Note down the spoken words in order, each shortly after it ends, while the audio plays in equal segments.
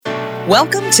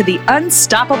Welcome to The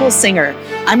Unstoppable Singer.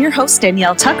 I'm your host,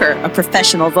 Danielle Tucker, a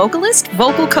professional vocalist,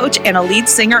 vocal coach, and a lead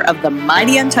singer of the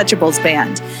Mighty Untouchables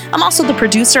band. I'm also the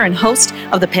producer and host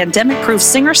of the Pandemic-Proof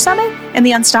Singer Summit and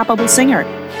The Unstoppable Singer.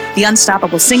 The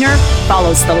Unstoppable Singer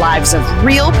follows the lives of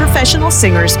real professional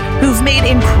singers who've made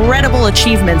incredible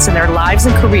achievements in their lives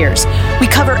and careers. We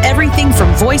cover everything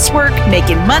from voice work,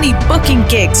 making money, booking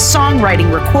gigs,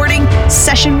 songwriting, recording,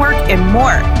 session work, and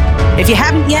more. If you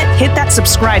haven't yet, hit that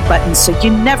subscribe button so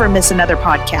you never miss another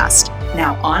podcast.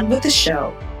 Now on with the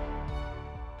show.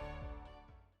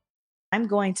 I'm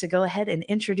going to go ahead and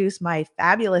introduce my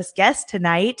fabulous guest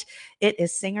tonight. It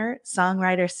is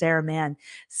singer-songwriter Sara Mann.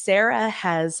 Sara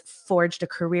has forged a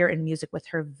career in music with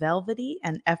her velvety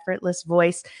and effortless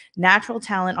voice, natural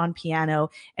talent on piano,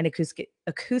 and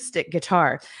acoustic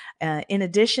guitar. In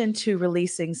addition to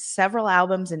releasing several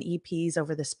albums and EPs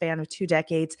over the span of 2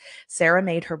 decades, Sara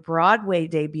made her Broadway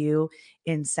debut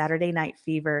in Saturday Night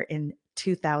Fever in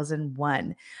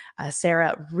 2001.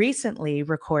 Sara recently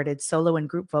recorded solo and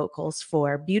group vocals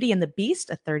for Beauty and the Beast,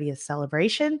 a 30th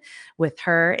celebration with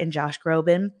H.E.R and Josh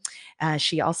Groban.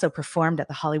 She also performed at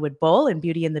the Hollywood Bowl in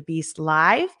Beauty and the Beast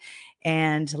Live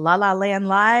and La La Land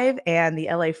Live and the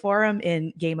LA Forum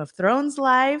in Game of Thrones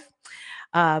Live.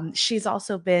 She's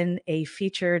also been a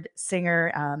featured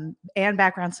singer and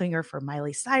background singer for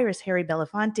Muley Cyrus, Harry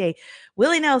Belfonte,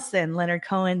 Willie Nelson, Leonard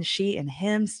Cohen, She and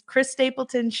Him, Chris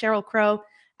Stapleton, Sheryl Crow,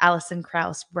 Alison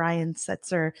Krauss, Brian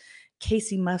Setzer,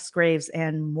 Casey Musgraves,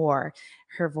 and more.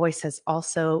 Her voice has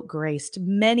also graced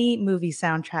many movie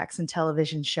soundtracks and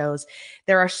television shows.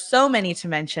 There are so many to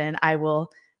mention. I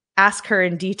will ask her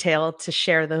in detail to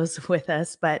share those with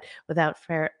us, but without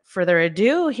further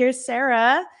ado, here's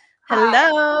Sara.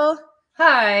 Hello.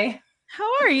 Hi. How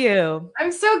are you?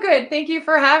 I'm so good. Thank you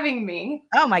for having me.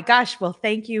 Oh my gosh. Well,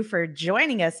 thank you for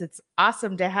joining us. It's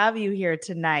awesome to have you here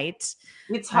tonight.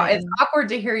 It's hard. It's awkward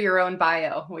to hear your own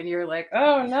bio when you're like,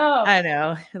 oh no. I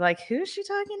know. Like, who's she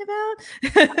talking about?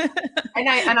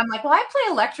 and I'm like, well, I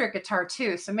play electric guitar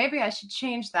too. So maybe I should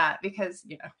change that because,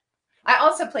 I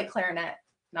also play clarinet.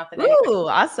 Not that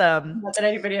awesome. Not that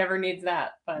anybody ever needs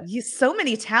that, but so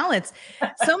many talents.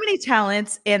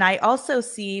 And I also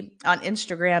see on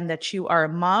Instagram that you are a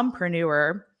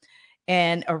mompreneur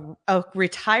and a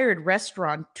retired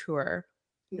restaurateur.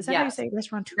 Is that how you say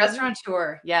restaurateur?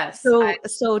 Restaurateur, yes.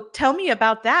 So tell me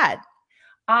about that.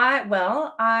 I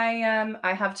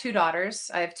have 2 daughters.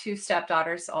 I have 2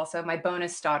 stepdaughters also, my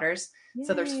bonus daughters. Yay.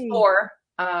 So there's 4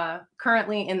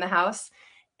 currently in the house.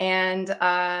 And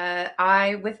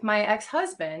I, with my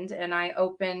ex-husband, and I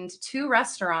opened 2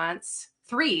 restaurants,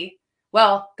 3.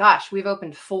 Well, gosh, we've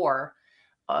opened 4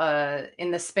 in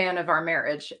the span of our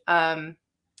marriage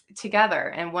together.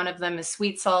 And one of them is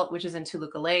Sweet Salt, which is in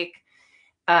Toluca Lake,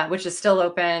 which is still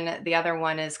open. The other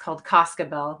one is called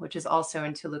Cascabel, which is also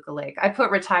in Toluca Lake. I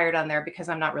put retired on there because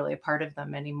I'm not really a part of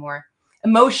them anymore.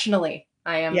 Emotionally,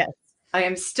 I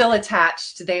am still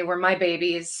attached. They were my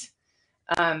babies.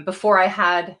 Before I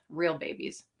had real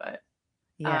babies, but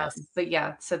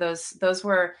yeah, so those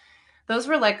were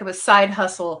like a side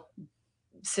hustle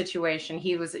situation.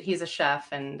 He's a chef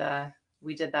and,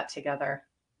 we did that together.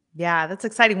 Yeah, that's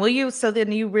exciting. So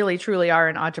then you really truly are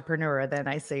an entrepreneur then,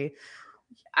 I see.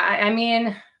 I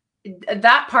mean,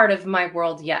 that part of my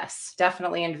world, yes,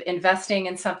 definitely investing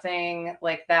in something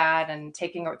like that and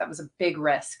that was a big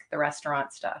risk, the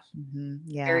restaurant stuff. Mm-hmm.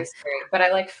 Yeah. Very scary, but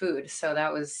I like food. So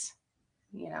that was,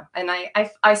 and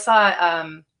I saw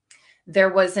there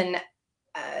was an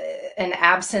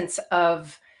absence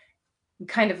of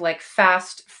kind of like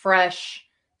fast, fresh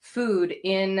food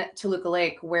in Toluca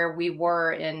Lake where we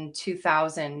were in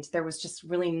 2000. There was just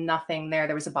really nothing there.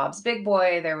 There was a Bob's Big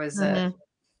Boy. There was a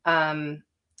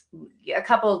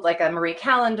couple like a Marie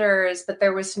Callender's, but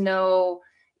there was no,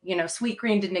 Sweet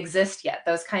Green didn't exist yet.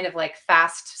 Those kind of like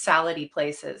fast salady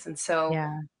places. And so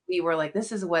we were like,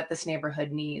 this is what this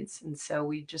neighborhood needs. And so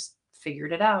we just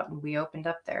figured it out and we opened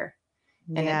up there.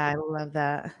 And I love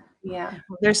that. Yeah.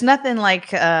 There's nothing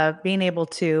like being able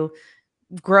to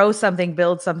grow something,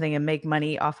 build something, and make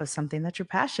money off of something that you're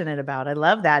passionate about. I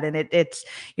love that. And it's,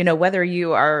 whether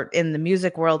you are in the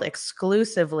music world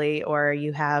exclusively or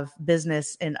you have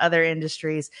business in other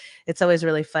industries, it's always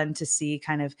really fun to see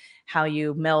kind of how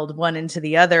you meld one into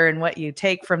the other and what you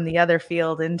take from the other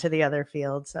field into the other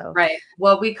field. So, right.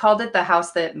 Well, we called it the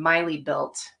house that Miley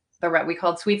built. We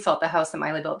called Sweet Salt the house that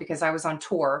Miley built because I was on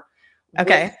tour.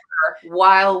 Okay.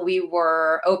 While we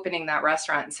were opening that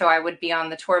restaurant. So I would be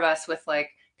on the tour bus with like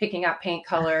picking up paint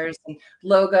colors and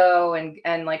logo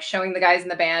and like showing the guys in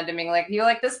the band and being like, you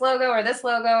like this logo or this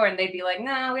logo? And they'd be like,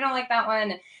 no, we don't like that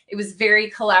one. It was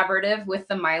very collaborative with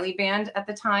the Miley band at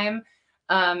the time.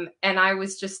 And I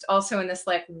was just also in this,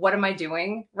 like, what am I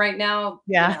doing right now?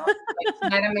 Yeah. You know, like,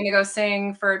 tonight I'm going to go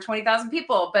sing for 20,000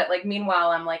 people. But like,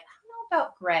 meanwhile, I'm like, I don't know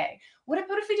about gray. What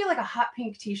if we do like a hot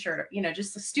pink t-shirt, or, you know,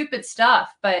 just the stupid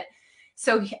stuff. But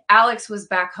so Alex was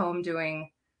back home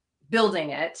building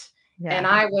it. Yeah. And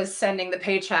I was sending the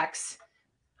paychecks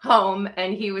home,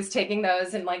 and he was taking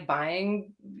those and like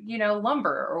buying, you know,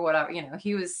 lumber or whatever. You know,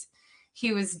 he was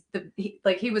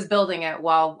building it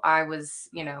while I was,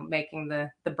 you know, making the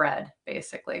bread,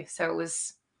 basically. So it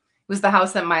was the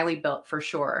house that Miley built, for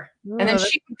sure. Ooh, and then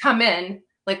she would come in,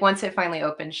 like, once it finally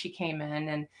opened, she came in,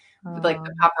 and like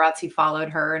the paparazzi followed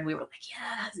her, and we were like,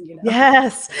 yes, you know.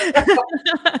 Yes. People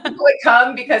would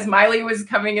come because Miley was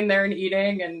coming in there and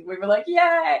eating, and we were like,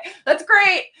 yay, that's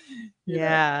great.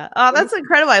 Yeah. Oh, that's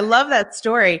incredible. I love that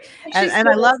story. And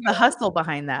I love the hustle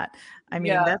behind that. I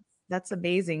mean, that's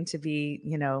amazing to be,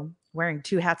 you know, wearing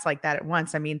two hats like that at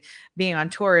once. I mean, being on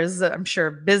tour is, I'm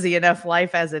sure, busy enough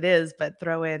life as it is, but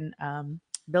throw in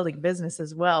building business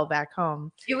as well back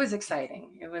home. It was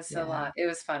exciting. It was a lot. It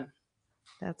was fun.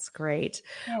 That's great.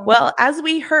 Yeah. Well, as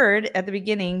we heard at the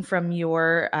beginning from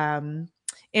your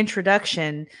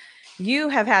introduction, you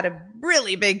have had a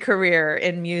really big career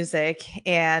in music,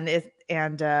 and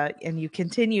you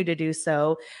continue to do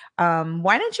so.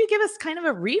 Why don't you give us kind of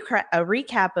a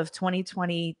recap of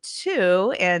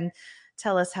 2022 and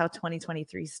tell us how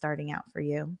 2023 is starting out for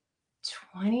you?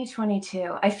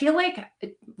 2022. I feel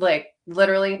like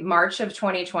literally March of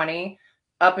 2020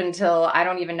 up until I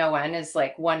don't even know when is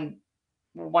like one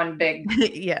big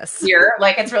yes year.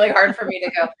 Like, it's really hard for me to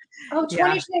go, oh,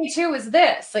 2022 is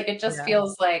this. Like, it just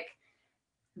feels like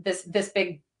this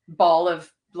big ball of,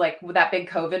 like, that big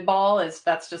COVID ball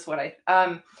that's just what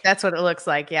that's what it looks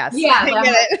like. Yes. Yeah.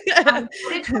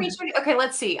 2020. Okay,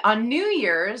 let's see. On New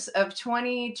Year's of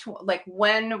 2020, like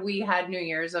when we had New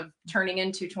Year's of turning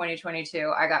into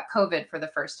 2022, I got COVID for the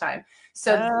first time.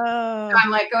 So I'm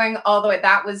like going all the way.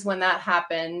 That was when that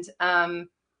happened.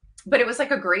 But it was like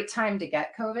a great time to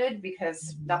get COVID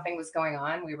because nothing was going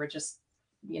on. We were just,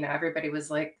 you know, everybody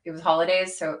was like, it was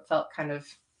holidays. So it felt kind of,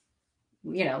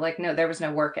 you know, like, no, there was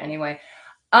no work anyway.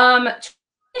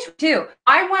 2022,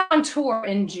 I went on tour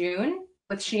in June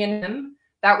with She and Him.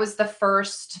 That was the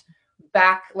first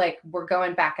back, like, we're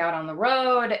going back out on the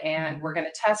road, and we're going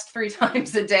to test 3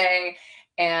 times a day.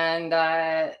 And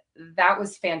that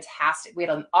was fantastic. We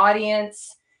had an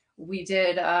audience. We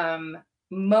did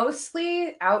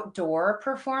mostly outdoor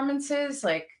performances,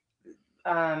 like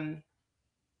I'm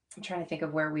trying to think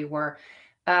of where we were,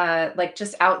 like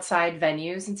just outside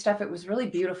venues and stuff. It was really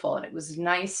beautiful, and it was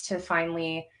nice to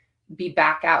finally be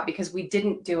back out because we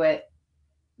didn't do it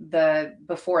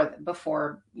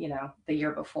before, you know, the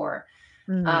year before.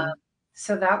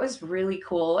 So that was really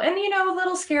cool. And, you know, a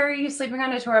little scary sleeping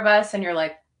on a tour bus, and you're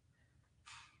like,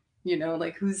 you know,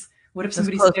 like, what if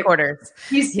somebody's close quarters?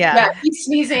 He's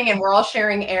sneezing, and we're all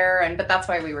sharing air, but that's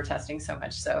why we were testing so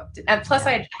much. So, and plus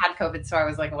I had COVID, so I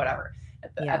was like, whatever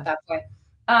at that point.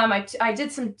 I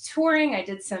did some touring. I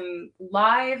did some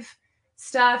live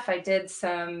stuff. I did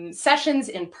some sessions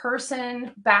in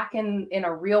person back in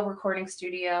a real recording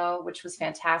studio, which was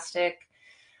fantastic.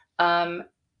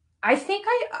 I think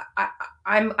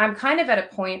I'm kind of at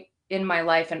a point in my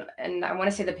life, and I want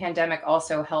to say the pandemic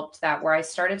also helped that, where I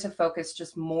started to focus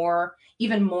just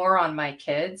even more on my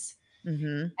kids.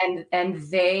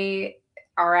 And they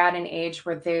are at an age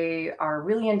where they are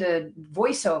really into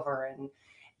voiceover,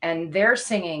 and they're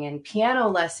singing and piano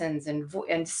lessons and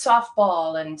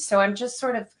softball. And so I'm just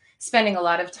sort of spending a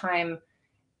lot of time.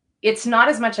 It's not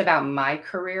as much about my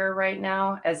career right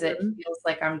now as it feels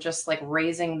like I'm just like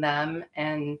raising them.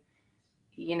 And,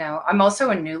 you know, I'm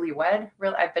also a newlywed.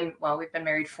 Really, we've been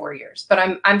married 4 years,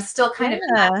 but I'm still kind of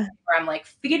in that where I'm like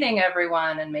feeding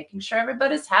everyone and making sure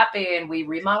everybody's happy. And we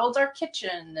remodeled our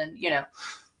kitchen, and, you know,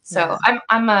 so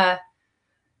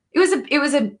it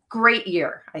was a great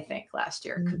year, I think, last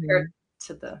year compared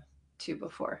to the 2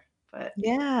 before. But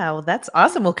yeah, well, that's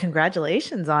awesome. Well,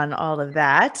 congratulations on all of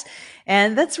that.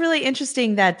 And that's really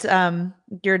interesting that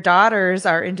your daughters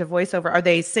are into voiceover. Are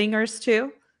they singers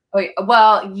too? Oh,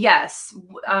 well, yes.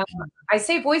 I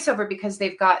say voiceover because they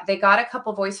got a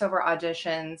couple voiceover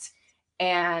auditions,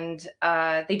 and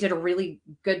they did a really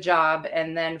good job.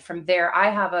 And then from there, I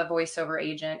have a voiceover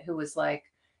agent who was like,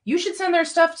 you should send their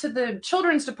stuff to the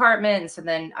children's department. And so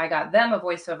then I got them a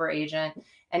voiceover agent,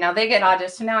 and now they get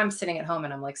auditions. So now I'm sitting at home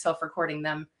and I'm like self-recording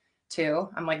them too.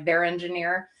 I'm like their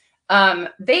engineer.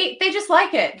 They just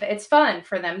like it. It's fun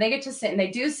for them. They get to sing, and they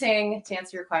do sing, to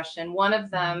answer your question. One of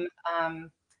them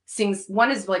sings. One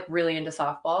is like really into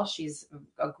softball. She's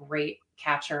a great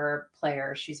catcher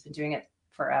player. She's been doing it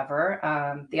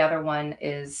forever. The other one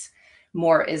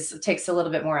takes a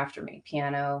little bit more after me,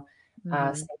 piano,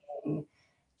 singing,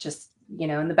 just,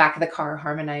 in the back of the car,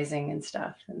 harmonizing and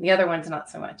stuff. And the other one's not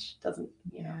so much, doesn't,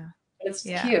 but it's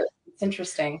cute. It's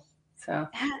interesting. So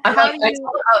I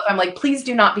tell them, please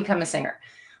do not become a singer.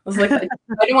 I was like, I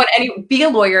don't want be a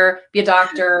lawyer, be a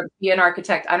doctor, be an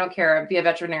architect. I don't care. Be a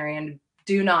veterinarian.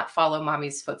 Do not follow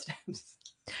mommy's footsteps.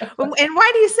 And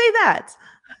why do you say that?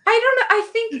 I don't know. I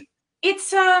think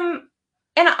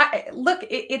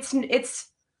it's,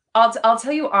 I'll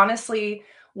tell you honestly,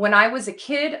 when I was a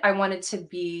kid, I wanted to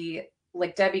be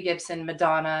like Debbie Gibson,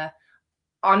 Madonna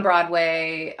on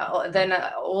Broadway. Then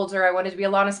older, I wanted to be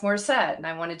Alanis Morissette, and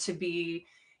I wanted to be,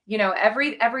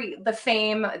 the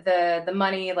fame, the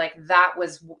money, like that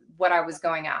was what I was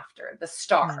going after, the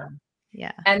star.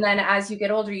 Yeah. And then as you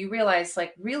get older, you realize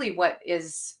like really what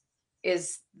is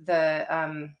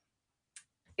the,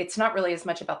 it's not really as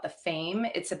much about the fame.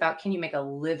 It's about, can you make a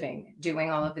living doing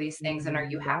all of these things, and are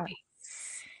you happy?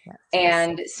 Yes.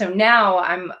 And so now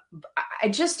I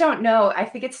just don't know. I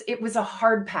think it was a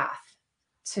hard path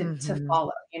to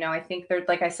follow. I think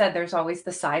like I said, there's always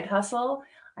the side hustle.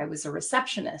 I was a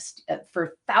receptionist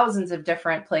for thousands of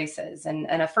different places, and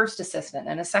a first assistant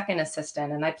and a second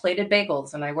assistant. And I plated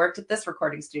bagels, and I worked at this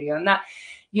recording studio and that,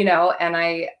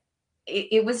 and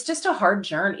it was just a hard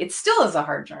journey. It still is a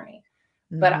hard journey,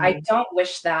 but I don't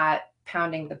wish that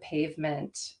pounding the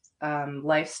pavement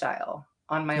lifestyle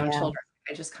on my own children.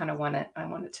 I just kind of want it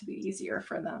to be easier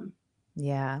for them.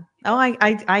 Yeah. Oh,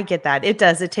 I get that. It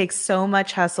does. It takes so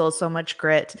much hustle, so much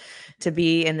grit to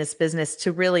be in this business,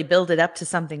 to really build it up to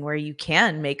something where you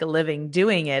can make a living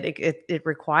doing it. It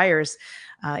requires,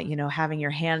 having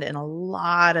your hand in a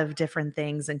lot of different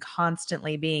things and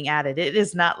constantly being at it. It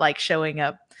is not like showing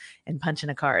up and punching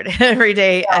a card every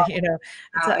day.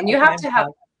 And you have to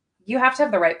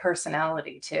have the right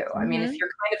personality too. I mean, if you're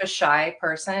kind of a shy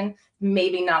person,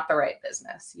 maybe not the right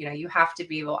business. You have to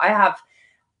be able. I have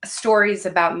stories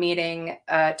about meeting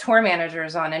tour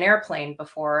managers on an airplane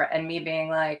before, and me being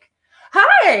like,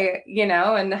 hi,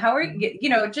 and how are you,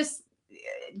 just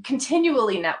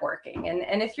continually networking.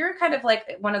 And if you're kind of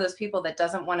like one of those people that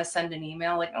doesn't want to send an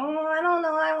email, like, oh, I don't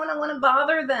know, I want to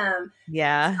bother them.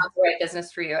 Yeah. It's not the right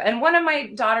business for you. And one of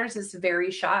my daughters is very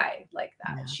shy like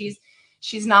that. Yeah.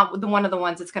 She's not one of the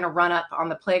ones that's going to run up on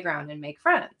the playground and make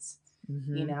friends.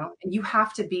 And you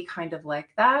have to be kind of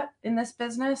like that in this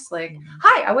business. Like,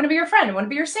 hi, I want to be your friend. I want to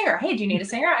be your singer. Hey, do you need a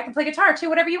singer? I can play guitar too,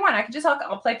 whatever you want.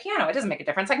 I'll play piano. It doesn't make a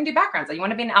difference. I can do backgrounds. Like, you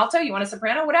want to be an alto? You want a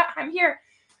soprano? Whatever. I'm here.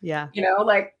 Yeah.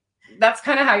 Like that's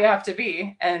kind of how you have to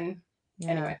be. And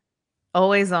anyway.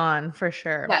 Always on, for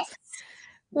sure. Yes.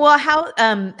 Well,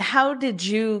 how did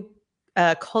you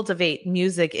cultivate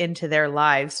music into their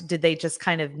lives? Did they just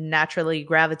kind of naturally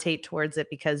gravitate towards it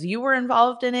because you were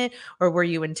involved in it, or were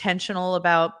you intentional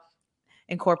about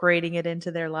incorporating it into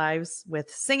their lives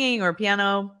with singing or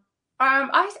piano?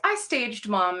 I staged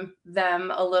mom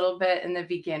them a little bit in the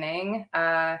beginning.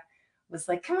 Was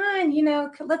like, come on,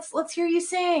 let's hear you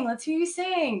sing. Let's hear you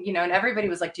sing. And everybody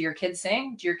was like, do your kids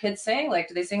sing? Do your kids sing? Like,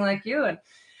 do they sing like you?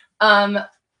 And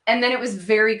then it was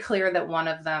very clear that one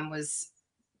of them was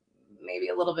maybe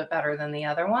a little bit better than the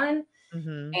other one,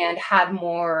 and had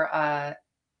more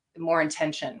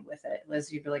intention with it.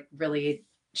 Liz, you'd be like, really,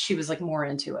 she was like more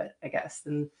into it, I guess.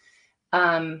 And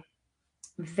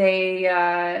they,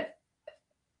 I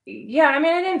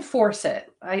didn't force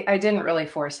it. I didn't really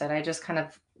force it. I just kind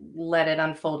of let it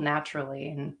unfold naturally.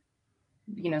 And,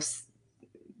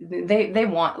 they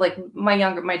want, like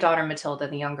my daughter, Matilda,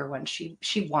 the younger one, she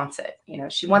wants it,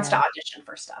 she wants to audition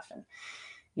for stuff. And,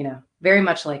 very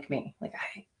much like me, like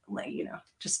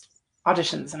just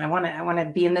auditions, and I want to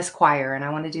be in this choir, and I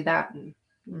want to do that.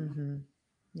 And,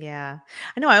 Yeah,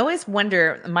 I know. I always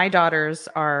wonder, my daughters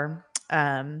are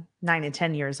 9 and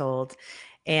 10 years old,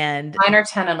 and mine are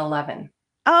 10 and 11.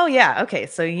 Oh yeah. Okay.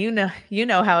 So, you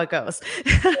know how it goes.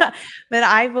 But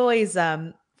I've always,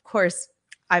 of course,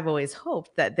 I've always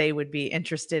hoped that they would be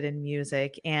interested in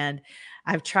music, and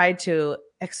I've tried to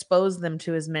expose them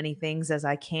to as many things as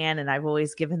I can. And I've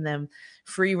always given them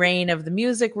free reign of the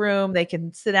music room. They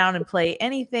can sit down and play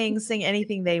anything, sing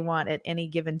anything they want at any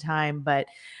given time. But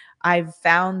I've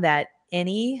found that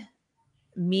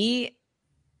me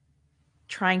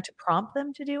trying to prompt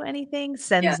them to do anything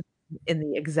sends them in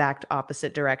the exact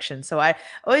opposite direction. So I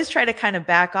always try to kind of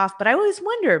back off, but I always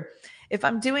wonder if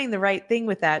I'm doing the right thing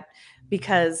with that,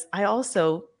 because I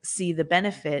also see the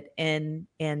benefit in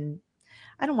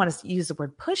I don't want to use the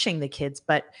word pushing the kids,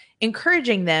 but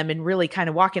encouraging them and really kind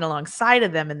of walking alongside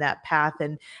of them in that path.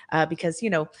 And because,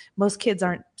 most kids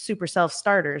aren't super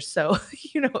self-starters. So,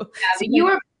 Yeah,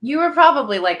 you were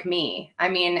probably like me. I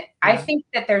mean, I yeah. think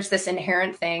that there's this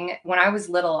inherent thing. When I was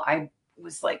little, I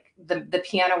was like the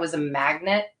piano was a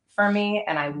magnet for me,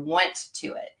 and I went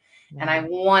to it. And I Yeah.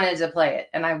 wanted to play it,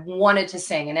 and I wanted to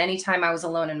sing. And anytime I was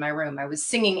alone in my room, I was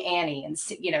singing Annie and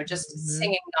just Mhm.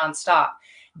 singing nonstop.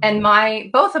 And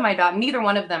both of my daughters, neither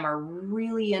one of them are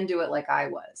really into it like I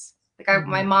was.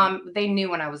 My Mhm. mom, they knew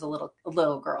when I was a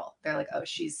little girl. They're like, oh,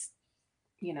 she's,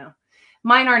 you know,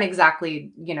 mine aren't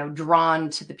exactly, drawn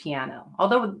to the piano.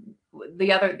 Although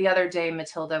the other day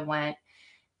Matilda went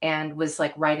and was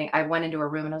like writing. I went into her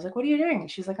room and I was like, "What are you doing?"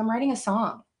 And she's like, "I'm writing a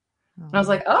song." And I was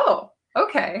Oh, like, "Oh,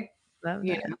 okay." love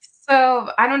that.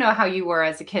 So I don't know how you were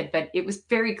as a kid, but it was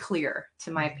very clear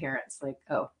to my parents, like,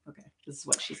 "Oh, okay, this is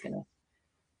what she's gonna."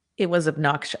 It was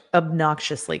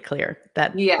obnoxiously clear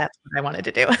that Yeah, that's what I wanted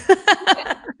to do.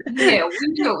 we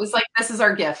knew it was like, this is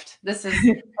our gift.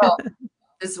 Oh,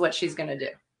 this is what she's gonna do.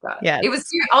 Got it. Yes. It was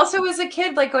also as a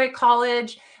kid, like going to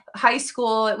college, high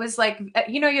school. It was like,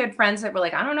 you had friends that were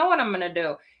like, I don't know what I'm gonna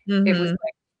do. It was Mhm.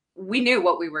 like we knew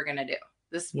what we were gonna do.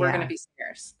 We're gonna Yeah. be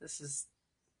singers.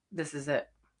 This is it.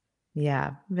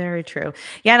 Yeah, very true.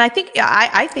 Yeah, and I think yeah,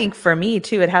 I think for me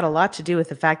too, it had a lot to do with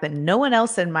the fact that no one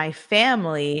else in my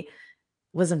family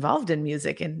was involved in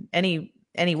music in any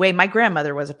way. My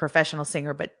grandmother was a professional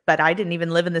singer, but I didn't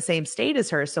even live in the same state as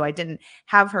her, so I didn't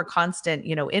have her constant,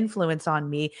 influence on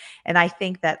me. And I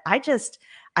think that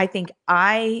I think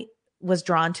I was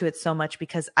drawn to it so much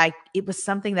because I it was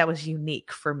something that was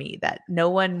unique for me that no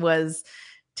one was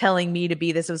telling me to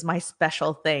be. This was my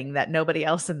special thing that nobody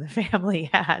else in the family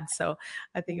had. So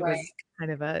I think it Right. was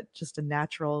kind of a just a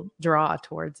natural draw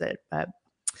towards it. But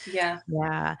Yeah.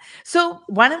 yeah. So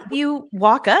why don't you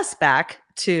walk us back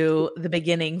to the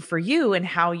beginning for you and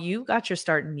how you got your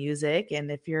start in music?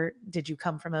 And did you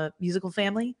come from a musical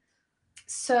family?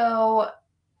 So,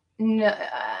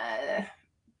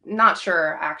 not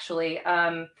sure actually.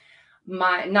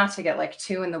 My Not to get like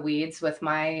too in the weeds with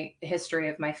my history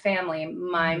of my family.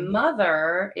 My Mhm.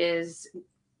 mother is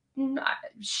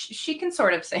she can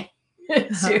sort of sing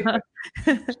too.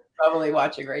 Probably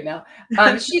watching right now.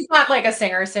 She's not like a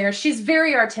singer. She's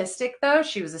very artistic though.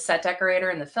 She was a set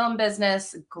decorator in the film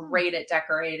business, great at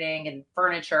decorating and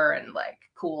furniture and like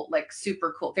cool, like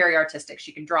super cool, very artistic.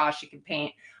 She can draw, she can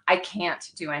paint. I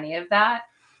can't do any of that.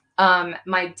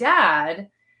 My dad,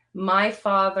 my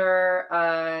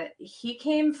father,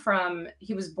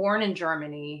 he was born in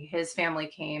Germany. His family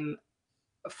came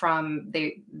from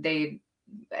they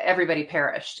everybody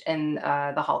perished in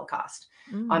the Holocaust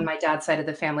on Mm. my dad's side of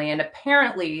the family. And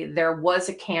apparently there was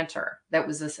a cantor that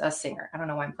was a singer. I don't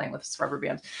know why I'm playing with this rubber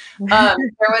band. There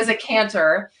was a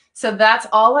cantor. So that's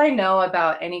all I know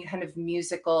about any kind of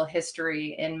musical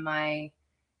history in my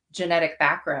genetic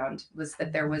background was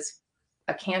that there was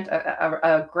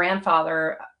a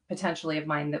grandfather potentially of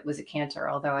mine that was a cantor,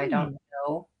 although I don't Mm.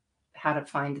 know how to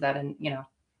find that and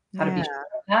how to be Yeah. sure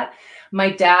of that. My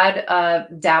dad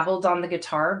dabbled on the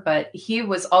guitar, but he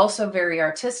was also very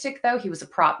artistic though. He was a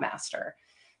prop master.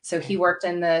 So he Okay. worked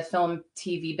in the film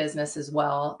TV business as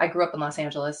well. I grew up in Los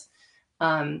Angeles.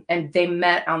 And they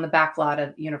met on the back lot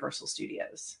of Universal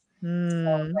Studios. So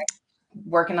Mm.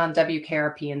 working on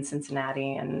WKRP in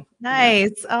Cincinnati and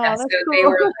Nice. yeah, Oh, so that's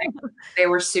cool.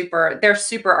 they're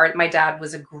super art. My dad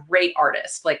was a great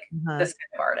artist, like Uh-huh. this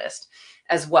kind of artist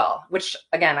as well, which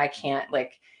again, I can't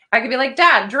like, I could be like,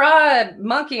 Dad, draw a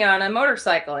monkey on a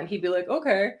motorcycle. And he'd be like,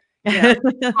 okay,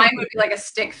 mine would be like a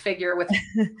stick figure with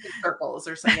circles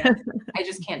or something. I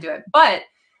just can't do it. But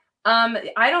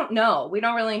I don't know. We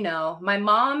don't really know. My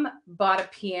mom bought a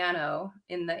piano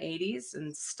in the 80s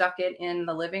and stuck it in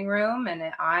the living room, and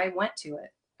I went to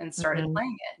it and started Mhm.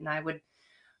 playing it. And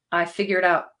I figured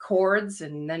out chords,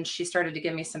 and then she started to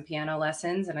give me some piano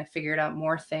lessons, and I figured out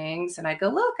more things. And I'd go,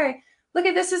 look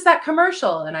at this is that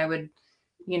commercial, and I would,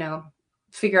 you know,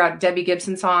 figure out Debbie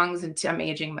Gibson songs, and I'm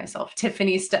aging myself,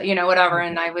 Tiffany stuff, whatever,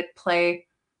 and I would play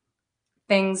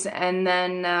things. And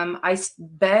then I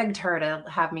begged her to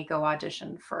have me go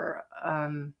audition for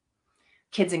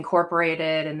Kids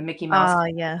Incorporated and the Mickey Mouse Oh, Club,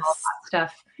 all yes. that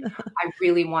stuff. I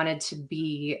really wanted to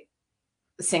be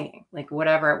singing, like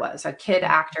whatever it was, a kid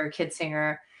actor, kid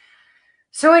singer.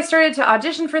 So I started to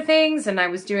audition for things, and I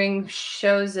was doing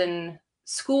shows in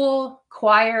school,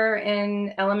 choir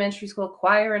in elementary school,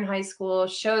 choir in high school,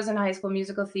 shows in high school,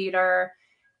 musical theater.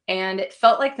 And it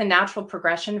felt like the natural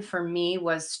progression for me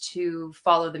was to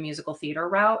follow the musical theater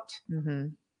route,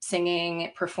 Mhm.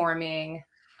 singing, performing.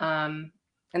 Um,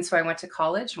 And so I went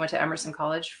to Emerson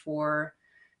College for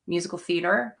musical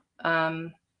theater. I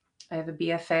have a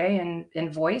BFA in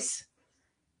voice.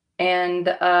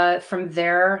 And from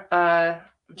there,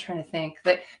 I'm trying to think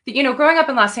that, growing up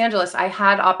in Los Angeles, I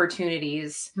had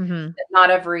opportunities that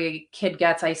not every kid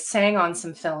gets. I sang on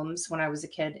some films when I was a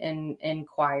kid in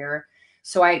choir.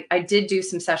 So I did do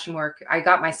some session work. I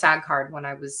got my SAG card when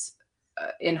I was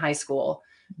in high school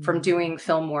from doing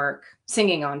film work,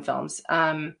 singing on films.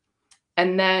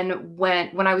 And then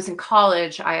when I was in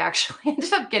college, I actually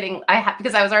ended up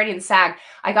because I was already in SAG,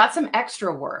 I got some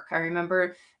extra work. I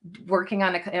remember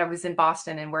I was in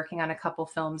Boston and working on a couple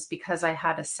films because I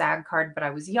had a SAG card, but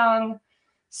I was young.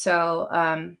 So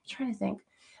trying to think.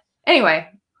 Anyway,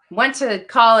 went to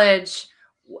college,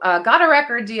 got a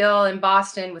record deal in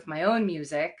Boston with my own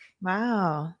music.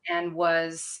 Wow. And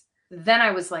then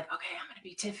I was like, okay, I'm going to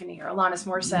be Tiffany or Alanis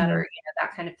Morissette or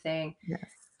that kind of thing. Yes.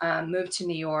 Moved to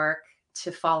New York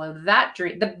to follow that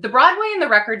dream. The Broadway and the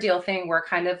record deal thing were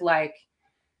kind of like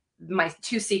my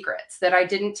two secrets that I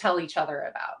didn't tell each other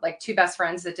about, like two best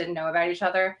friends that didn't know about each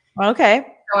other. Okay.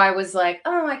 So I was like,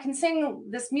 oh, I can sing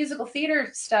this musical theater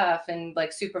stuff and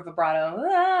like super vibrato,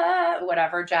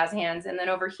 whatever, jazz hands. And then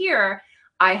over here,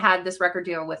 I had this record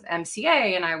deal with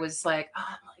MCA, and I was like, oh,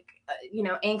 I'm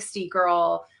like, angsty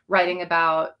girl writing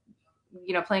about,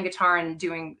 playing guitar and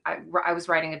I was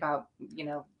writing about,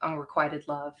 unrequited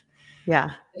love.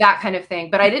 Yeah. That kind of thing.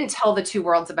 But I didn't tell the two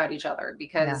worlds about each other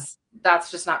because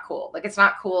that's just not cool. Like, it's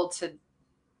not cool to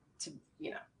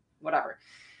whatever.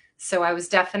 So I was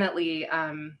definitely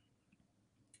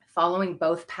following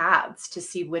both paths to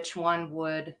see which one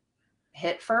would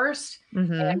hit first.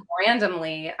 And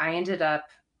randomly, I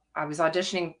was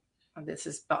auditioning. This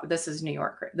is New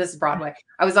York. This is Broadway.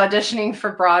 I was auditioning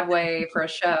for Broadway for a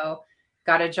show,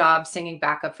 got a job singing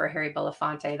backup for Harry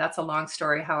Belfonte. That's a long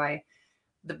story how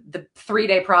the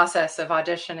 3-day process of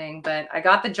auditioning, but I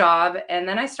got the job, and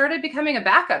then I started becoming a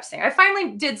backup singer. I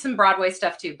finally did some Broadway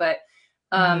stuff too, but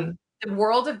the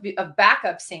world of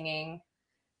backup singing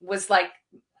was like,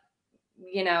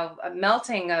 a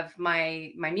melting of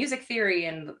my music theory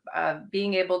and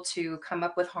being able to come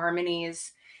up with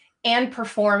harmonies and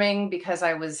performing, because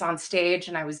I was on stage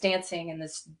and I was dancing in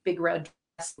this big red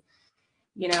dress,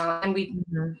 and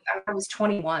I was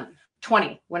 20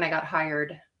 when I got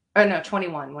hired. Oh no,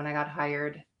 21 when I got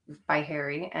hired by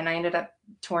Harry, and I ended up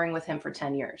touring with him for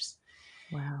 10 years.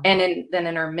 Wow. And then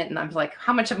intermittent, I'm like,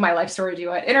 how much of my life story do you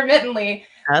want? Intermittently,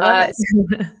 I love it.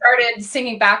 started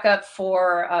singing backup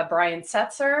for Brian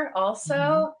Setzer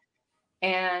also.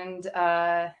 And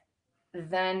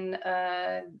then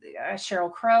a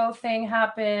Sheryl Crow thing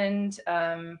happened.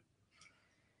 The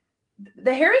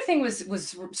Harry thing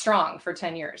was strong for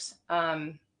 10 years.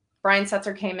 Brian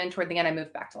Setzer came in toward the end. I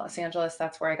moved back to Los Angeles.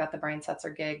 That's where I got the Brian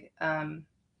Setzer gig. And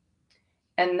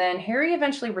then Harry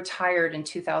eventually retired in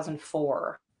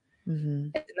 2004.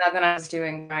 And then I was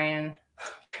doing Brian.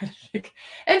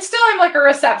 And still I'm like a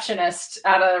receptionist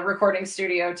at a recording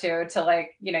studio too, to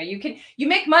like, you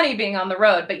make money being on the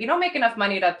road, but you don't make enough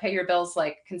money to pay your bills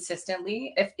like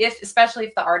consistently. Especially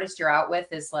if the artist you're out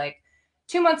with is like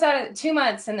 2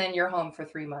 months and then you're home for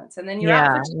 3 months, and then you're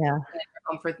out for 2 months, and then you're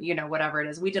home for, whatever it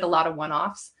is. We did a lot of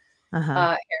one-offs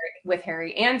with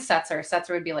Harry and Setzer.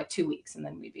 Setzer would be like 2 weeks and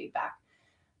then we'd be back.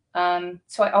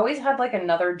 So I always had like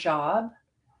another job.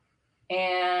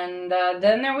 And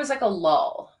then there was like a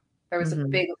lull. There was a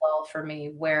big lull for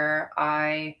me where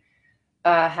I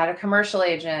had a commercial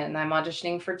agent, and I'm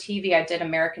auditioning for TV. I did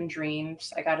American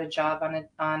Dreams. I got a job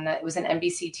it was an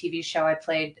NBC TV show. I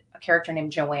played a character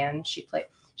named Joanne. She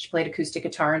played acoustic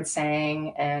guitar and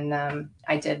sang, and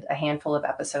I did a handful of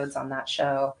episodes on that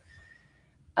show.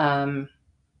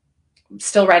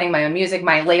 Still writing my own music.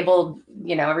 My label,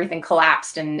 everything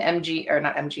collapsed, and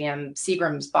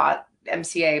Seagram's bought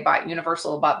MCA, bought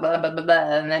Universal, bought blah, blah, blah,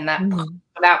 blah, and then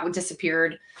that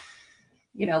disappeared.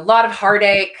 A lot of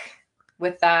heartache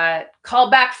with that.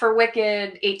 Called back for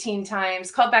Wicked 18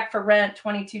 times, called back for Rent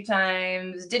 22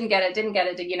 times, didn't get it.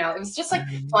 It was just like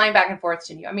flying back and forth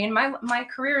to New York. I mean, my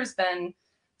career has been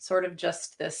sort of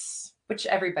just this, which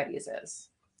everybody's is.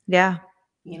 Yeah.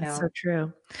 That's so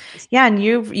true. Yeah. And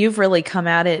you've really come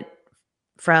at it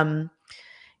from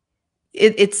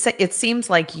it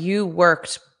seems like you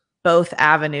worked both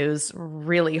avenues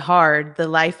really hard, the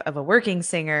life of a working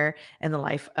singer and the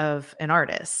life of an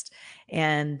artist.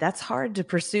 And that's hard to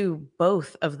pursue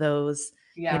both of those,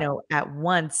 at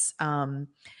once.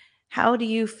 How do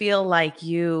you feel like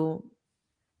you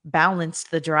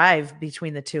balanced the drive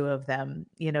between the two of them?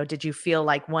 Did you feel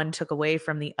like one took away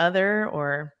from the other,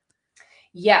 or?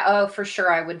 Yeah, oh, for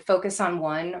sure. I would focus on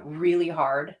one really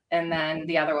hard, and then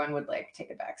the other one would like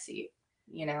take a back seat,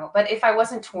 you know. But if I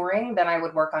wasn't touring, then I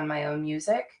would work on my own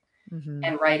music Mm-hmm.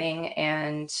 and writing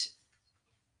and,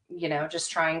 you know, just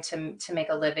trying to make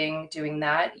a living doing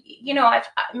that. You know,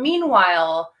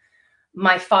 meanwhile,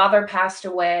 my father passed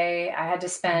away. I had to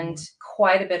spend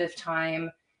quite a bit of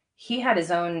time. He had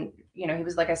his own, you know, he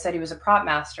was, like I said, he was a prop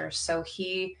master. So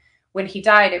when he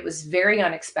died, it was very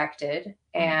unexpected.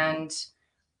 And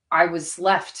I was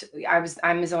left,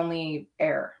 I'm his only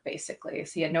heir, basically.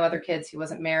 So he had no other kids. He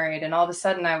wasn't married. And all of a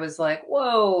sudden I was like,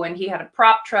 whoa. And he had a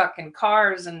prop truck and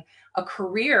cars and a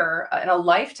career and a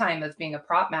lifetime of being a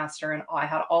prop master. And I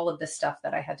had all of this stuff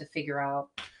that I had to figure out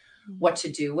what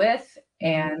to do with.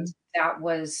 And that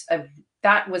was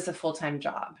a full-time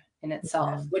job in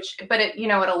itself, but it, you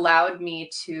know, it allowed me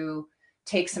to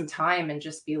take some time and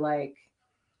just be like,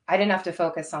 I didn't have to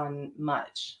focus on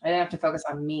much. I didn't have to focus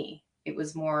on me. It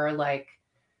was more like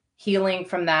healing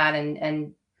from that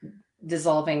and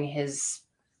dissolving his,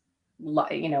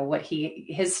 you know,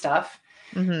 his stuff.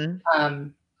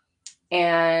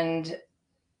 And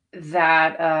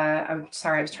that, I'm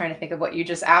sorry, I was trying to think of what you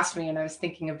just asked me, and I was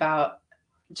thinking about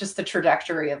just the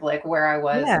trajectory of like where I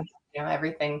was, and, you know,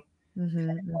 everything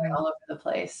kind of going all over the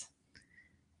place.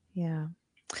 Yeah.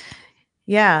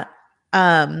 Yeah.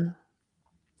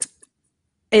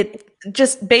 It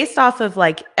just based off of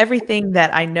like everything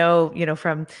that I know, you know,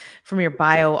 from your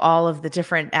bio, all of the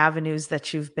different avenues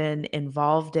that you've been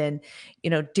involved in, you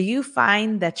know, do you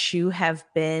find that you have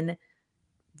been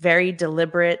very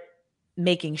deliberate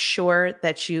making sure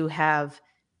that you have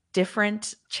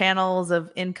different channels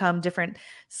of income, different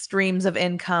streams of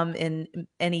income in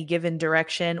any given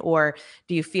direction? Or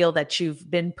do you feel that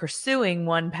you've been pursuing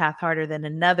one path harder than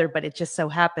another, but it just so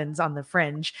happens on the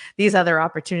fringe, these other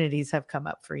opportunities have come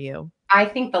up for you? I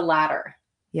think the latter.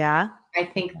 Yeah. I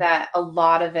think that a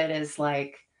lot of it is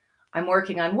like, I'm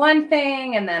working on one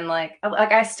thing and then like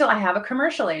I have a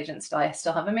commercial agent still. I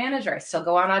still have a manager. I still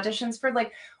go on auditions for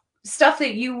like stuff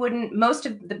that you wouldn't, most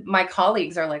of my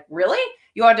colleagues are like, really?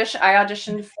 I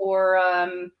auditioned for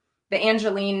the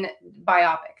Angeline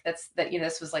biopic. You know,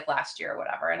 this was like last year or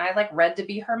whatever. And I like read to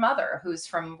be her mother, who's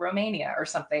from Romania or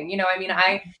something. You know, I mean,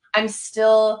 I had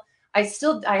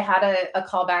a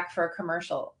call back for a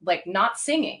commercial, like not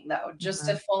singing though, just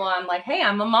a full on like, hey,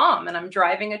 I'm a mom and I'm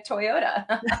driving a Toyota.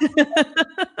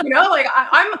 You know, like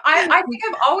I think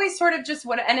I've always sort of just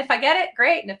and if I get it,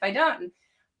 great. And if I don't,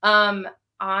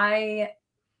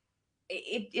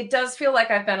 it does feel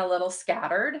like I've been a little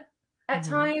scattered at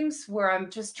times where I'm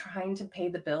just trying to pay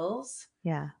the bills.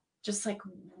 Yeah. Just like,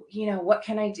 you know, what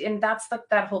can I do? And that's like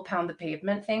that whole pound the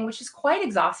pavement thing, which is quite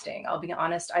exhausting. I'll be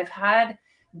honest. I've had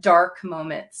dark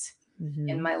moments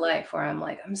in my life where I'm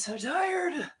like, I'm so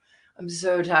tired. I'm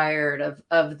so tired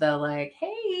of the like,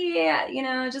 hey, you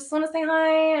know, just want to say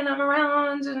hi and I'm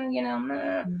around and, you know,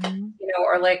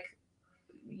 or like,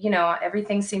 you know,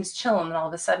 everything seems chill. And then all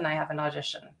of a sudden I have an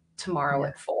audition tomorrow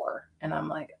at 4 and I'm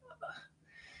like, ugh.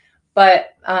 But,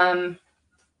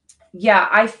 yeah,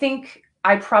 I think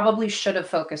I probably should have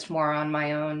focused more on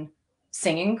my own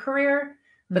singing career,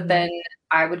 but then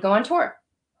I would go on tour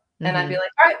and I'd be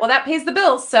like, all right, well, that pays the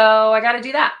bills. So I got to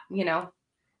do that, you know?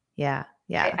 Yeah.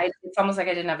 Yeah. It's almost like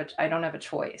I don't have a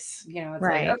choice. You know, it's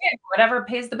Right. like, okay, whatever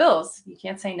pays the bills. You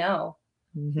can't say no.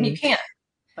 You can't,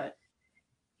 but.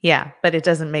 Yeah, but it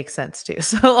doesn't make sense to.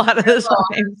 So a lot of the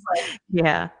times,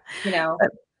 yeah. You know,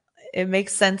 but it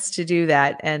makes sense to do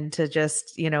that and to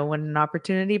just, you know, when an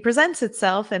opportunity presents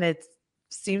itself and it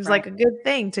seems like a good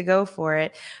thing to go for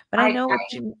it. But I know what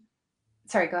you.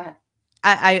 Sorry, go ahead.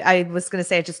 I was going to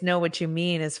say, I just know what you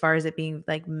mean as far as it being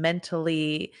like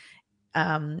mentally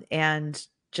and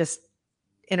just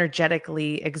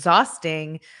energetically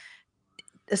exhausting,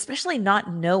 especially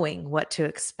not knowing what to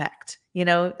expect. You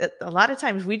know, a lot of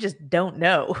times we just don't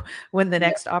know when the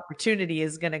next opportunity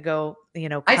is going to go, you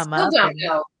know, come up. I still don't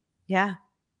know. Yeah.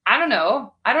 I don't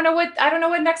know. I don't know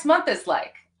what next month is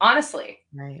like, honestly.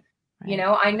 Right. You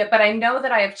know, but I know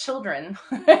that I have children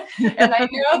and I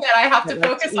know that I have to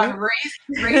focus on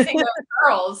raising those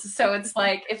girls. So it's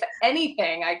like, if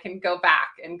anything, I can go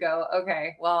back and go,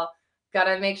 okay, well, got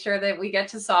to make sure that we get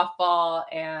to softball.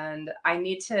 And I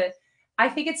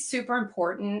think it's super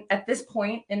important at this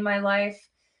point in my life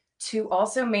to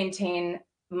also maintain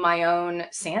my own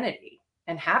sanity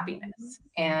and happiness.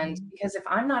 And because if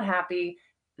I'm not happy,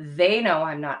 they know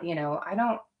I'm not, you know, I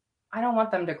don't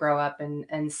want them to grow up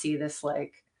and see this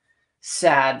like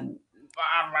sad,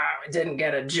 I didn't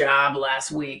get a job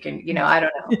last week. And, you know, I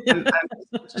don't know.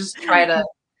 I'm just try to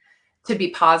be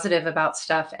positive about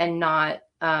stuff and not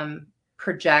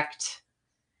project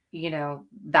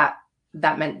that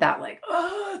meant that like,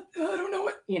 oh, I don't know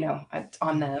what,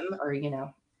 on them, or,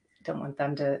 don't want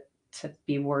them to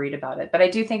be worried about it. But I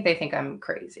do think they think I'm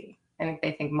crazy. I think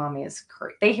they think mommy is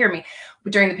crazy. They hear me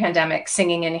during the pandemic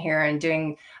singing in here and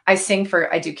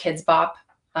I do Kids Bop.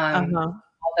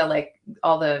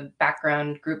 All the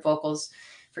background group vocals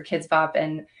for Kids Bop,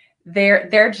 and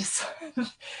they're just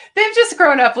they've just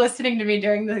grown up listening to me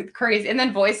doing the crazy, and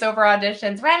then voiceover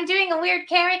auditions where I'm doing a weird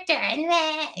character,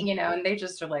 and and they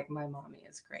just are like, my mommy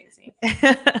is crazy.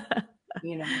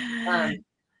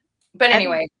 But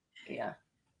anyway, yeah.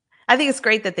 I think it's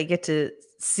great that they get to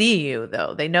see you,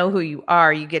 though. They know who you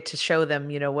are. You get to show them,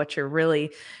 what you're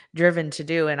really driven to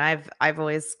do. And I've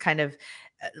always kind of,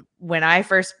 when I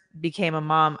first became a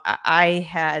mom, I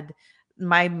had,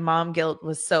 my mom guilt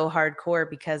was so hardcore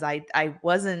because I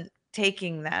wasn't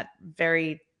taking that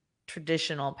very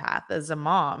traditional path as a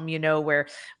mom, where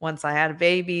once I had a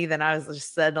baby, then I was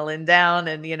just settling down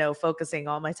and, focusing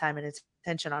all my time and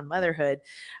attention on motherhood,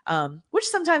 which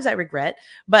sometimes I regret.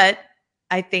 But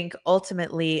I think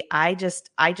ultimately I just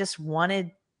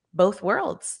wanted both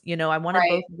worlds. I wanted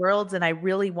both worlds, and I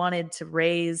really wanted to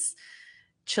raise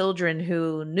children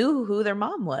who knew who their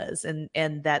mom was, and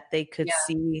that they could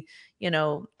see,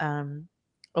 a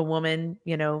woman,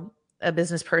 a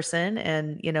business person,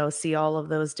 and, see all of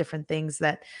those different things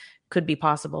that could be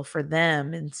possible for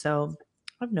them. And so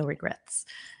I have no regrets.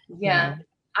 Yeah.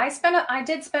 I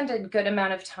did spend a good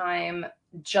amount of time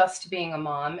just being a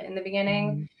mom in the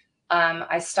beginning.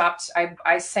 I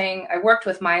worked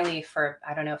with Miley for,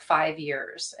 I don't know, 5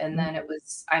 years. And then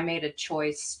I made a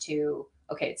choice to,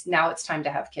 okay, it's time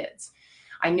to have kids.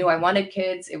 I knew I wanted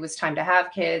kids. It was time to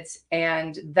have kids.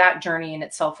 And that journey in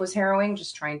itself was harrowing,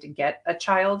 just trying to get a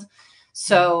child.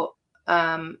 So,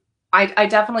 I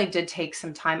definitely did take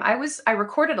some time. I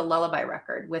recorded a lullaby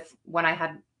record when I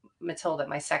had Matilda,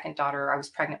 my second daughter. I was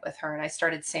pregnant with her, and I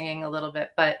started singing a little bit,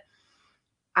 but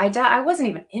I wasn't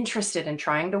even interested in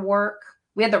trying to work.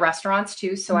 We had the restaurants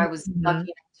too, so I was lucky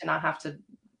enough to not have to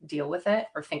deal with it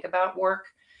or think about work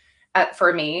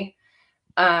for me.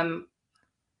 And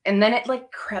then it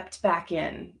like crept back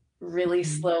in really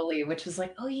slowly, which was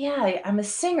like, oh yeah, I'm a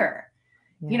singer.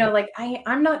 Like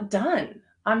I'm not done.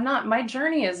 My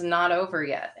journey is not over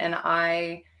yet. And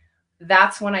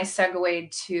that's when I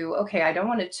segued to, okay, I don't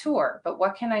want to tour, but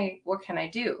what can I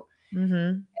do?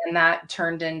 And that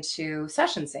turned into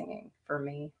session singing for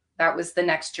me. That was the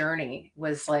next journey,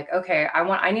 was like, okay,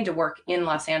 I need to work in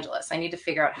Los Angeles. I need to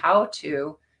figure out how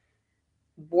to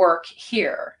work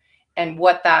here, and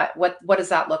what does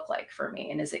that look like for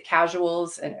me? And is it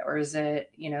casuals, or is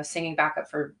it, singing backup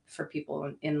for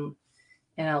people in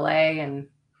LA? And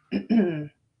and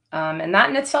that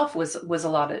in itself was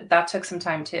that took some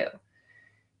time too,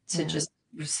 to just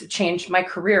changed my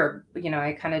career.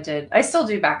 I still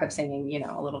do backup singing,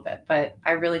 a little bit, but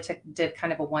I really did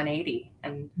kind of a 180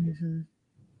 and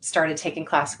started taking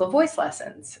classical voice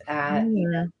lessons at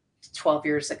 12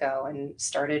 years ago, and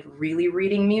started really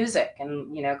reading music,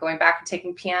 and, going back and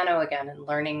taking piano again and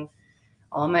learning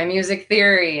all my music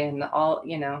theory, and all,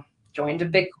 joined a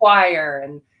big choir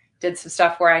and did some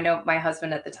stuff where I know my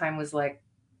husband at the time was like,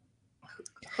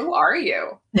 who are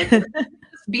you? Like,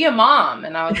 be a mom.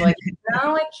 And I was like,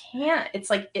 no, I can't. It's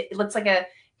like, it looks like a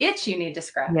itch you need to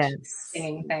scratch,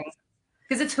 singing things.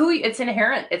 Because it's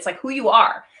inherent. It's like who you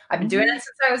are. I've been doing it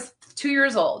since I was 2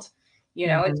 years old.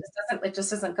 It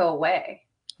just doesn't go away.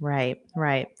 Right.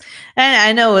 And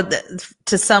I know that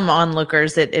to some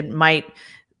onlookers, it might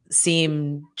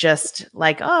seem just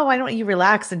like, oh, why don't you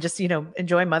relax and just,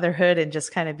 enjoy motherhood and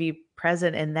just kind of be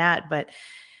present in that. But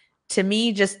to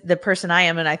me, just the person I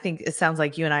am, and I think it sounds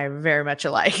like you and I are very much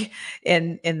alike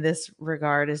in this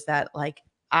regard, is that like,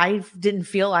 I didn't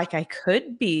feel like I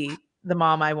could be the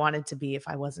mom I wanted to be if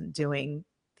I wasn't doing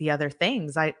the other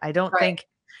things. I don't think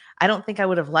I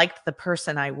would have liked the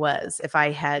person I was if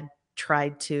I had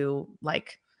tried to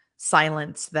like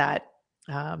silence that,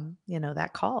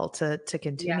 that call to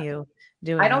continue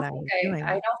doing what I was doing.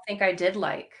 I don't think I did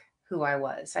like who I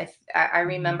was. I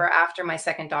remember after my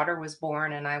second daughter was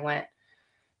born, and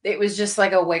it was just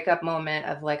like a wake up moment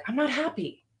of like, I'm not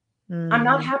happy. I'm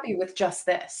not happy with just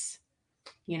this,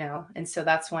 And so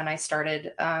that's when I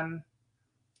started,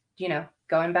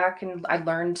 going back, and I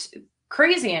learned,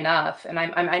 crazy enough. And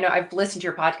I know I've listened to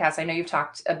your podcast. I know you've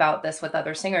talked about this with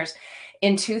other singers.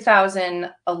 In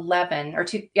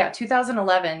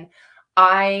 2011,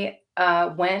 I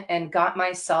went and got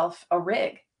myself a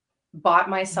rig, bought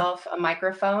myself a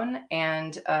microphone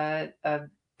and a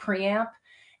preamp,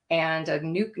 and a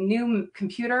new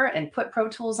computer and put Pro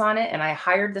Tools on it. And I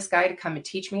hired this guy to come and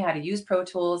teach me how to use Pro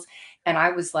Tools. And I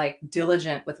was like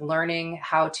diligent with learning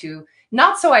how to,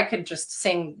 not so I could just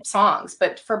sing songs,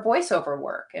 but for voiceover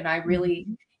work. And I really,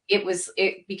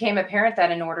 it became apparent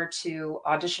that in order to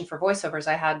audition for voiceovers,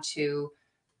 I had to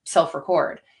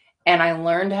self-record. And I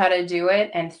learned how to do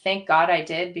it. And thank God I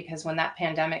did, because when that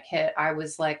pandemic hit, I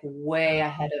was like way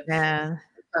ahead of the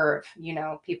curve. You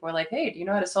know, people were like, hey, do you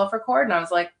know how to self-record? And I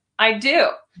was like, I do.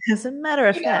 As a matter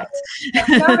of fact. As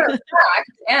a matter of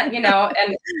fact. And, you know,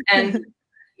 and,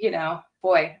 you know,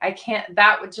 boy, I can't,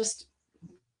 that would just,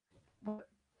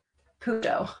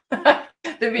 Pujo. The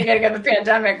beginning of the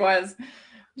pandemic was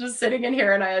just sitting in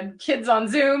here, and I had kids on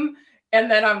Zoom, and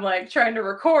then I'm like trying to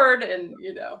record, and,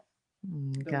 you know,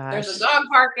 there's a dog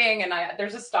barking, and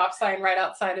there's a stop sign right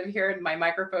outside of here, and my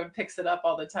microphone picks it up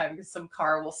all the time because some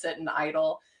car will sit and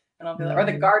idle, and I'll be like, or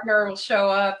the gardener will show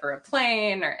up, or a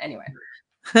plane, or anyway.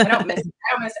 I don't miss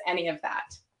any of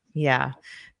that. Yeah,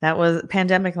 that was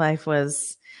pandemic life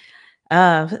was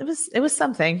it was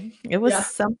something. It was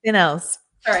something else.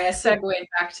 Sorry, I segued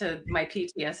back to my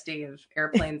PTSD of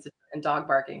airplanes and dog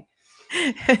barking.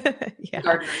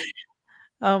 Yeah.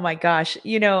 Oh my gosh.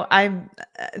 You know, I'm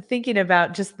thinking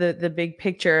about just the big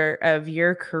picture of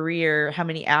your career, how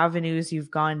many avenues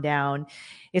you've gone down.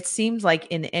 It seems like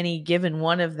in any given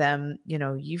one of them, you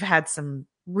know, you've had some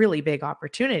really big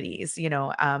opportunities, you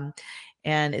know,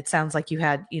 and it sounds like you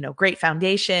had, you know, great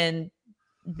foundation,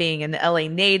 being an LA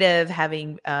native,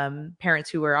 having parents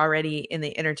who were already in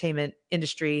the entertainment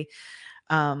industry.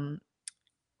 But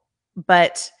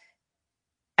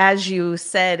as you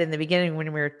said in the beginning,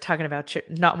 when we were talking about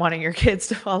not wanting your kids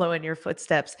to follow in your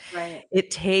footsteps, right, it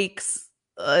takes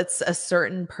it's a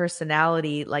certain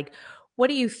personality. Like, what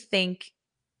do you think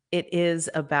it is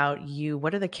about you?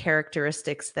 What are the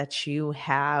characteristics that you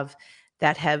have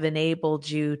that have enabled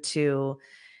you to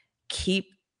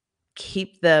keep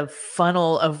the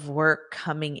funnel of work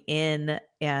coming in,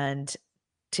 and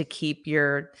to keep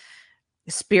your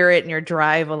spirit and your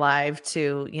drive alive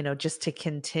to, you know, just to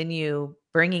continue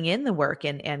bringing in the work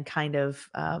and kind of,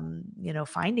 you know,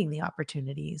 finding the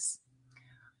opportunities?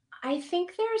 I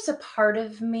think there's a part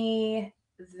of me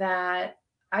that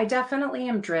I definitely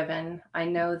am driven. I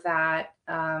know that,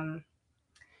 I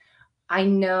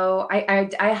know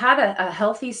I had a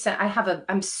healthy sense.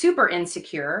 I'm super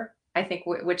insecure, I think,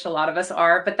 which a lot of us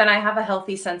are, but then I have a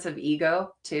healthy sense of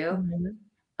ego too.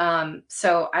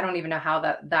 So I don't even know how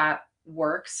that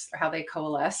works or how they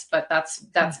coalesce, but that's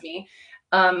me.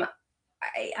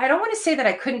 I don't want to say that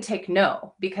I couldn't take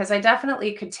no, because I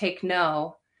definitely could take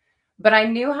no, but I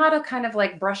knew how to kind of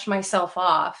like brush myself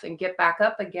off and get back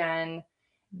up again.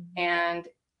 And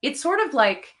it's sort of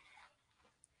like,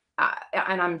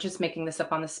 and I'm just making this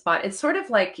up on the spot. It's sort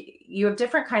of like you have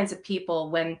different kinds of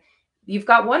people. When you've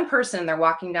got one person, they're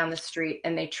walking down the street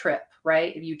and they trip,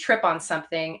 right? You trip on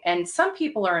something, and some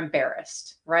people are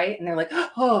embarrassed, right? And they're like,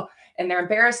 oh, and they're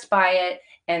embarrassed by it.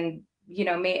 And, you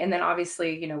know, and then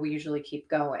obviously, you know, we usually keep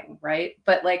going, right?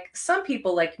 But like some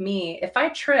people like me, if I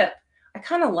trip, I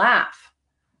kind of laugh.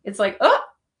 It's like, oh,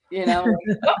 you know,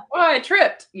 like, oh, I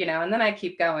tripped, you know, and then I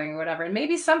keep going or whatever. And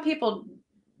maybe some people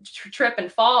trip and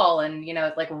fall and, you know,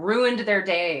 it like ruined their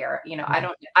day, or, you know, I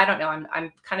don't know.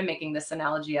 I'm kind of making this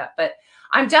analogy up, but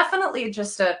I'm definitely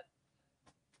just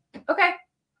okay,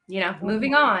 you know,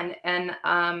 moving on. And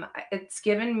it's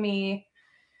given me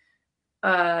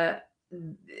the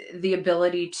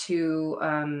ability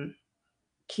to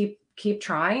keep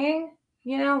trying,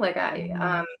 you know, like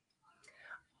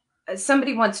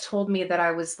somebody once told me that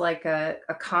I was like a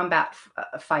combat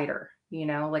fighter, you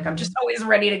know, like I'm just always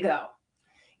ready to go,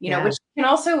 you know, which can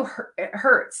also it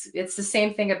hurts. It's the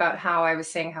same thing about how I was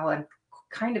saying how I'm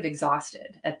kind of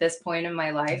exhausted at this point in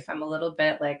my life. I'm a little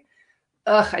bit like,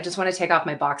 ugh, I just want to take off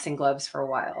my boxing gloves for a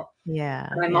while. Yeah.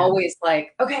 And I'm always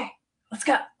like, okay, let's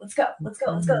go.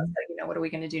 You know, what are we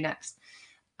going to do next?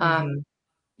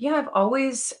 Yeah,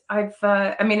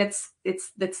 I mean, it's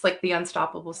like the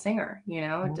unstoppable singer, you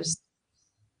know,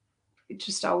 it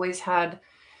just always had,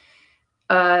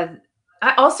 I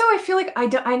feel like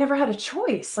I never had a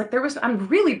choice. Like I'm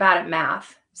really bad at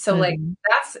math. So like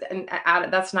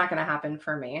that's not going to happen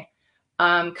for me.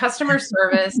 Customer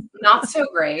service, not so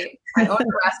great. I owned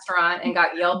a restaurant and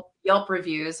got Yelp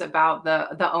reviews about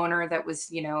the owner that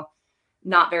was, you know,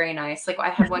 not very nice. Like I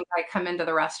had one guy come into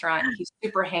the restaurant, he's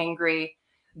super hangry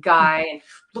guy and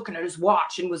looking at his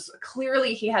watch, and was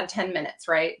clearly he had 10 minutes,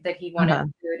 right? That he wanted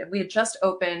food. And we had just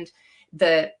opened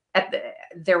there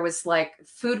was like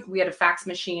food. We had a fax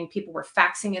machine. People were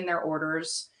faxing in their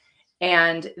orders.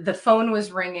 and the phone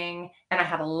was ringing and I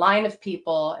had a line of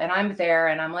people and I'm there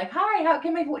and I'm like, hi, how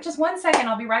can I, just 1 second,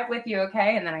 I'll be right with you.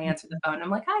 Okay. And then I answer the phone.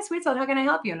 I'm like, hi, sweet soul, how can I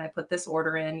help you? And I put this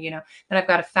order in, then I've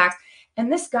got a fax.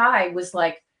 And this guy was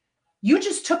like, you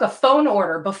just took a phone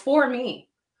order before me,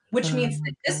 which means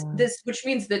that which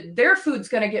means that their food's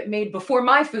going to get made before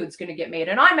my food's going to get made.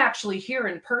 And I'm actually here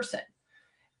in person.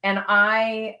 And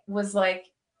I was like,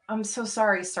 I'm so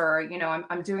sorry, sir.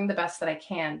 I'm doing the best that I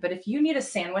can. But if you need a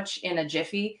sandwich in a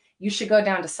jiffy, you should go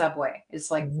down to Subway.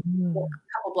 It's like a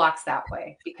couple blocks that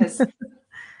way, because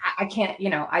I can't,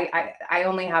 I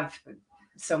only have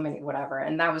so many, whatever.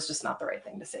 And that was just not the right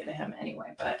thing to say to him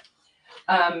anyway. But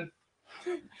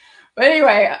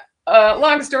anyway,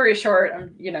 long story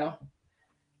short,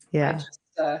 yeah.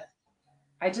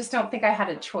 I just don't think I had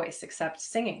a choice except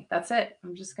singing. That's it.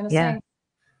 I'm just going to sing.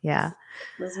 Yeah.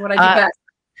 This is what I do best.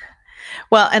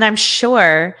 Well, and I'm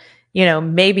sure,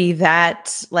 maybe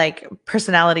that like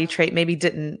personality trait maybe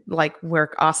didn't like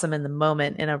work awesome in the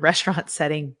moment in a restaurant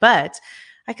setting, but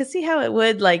I could see how it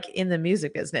would like in the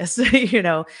music business,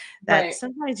 that right.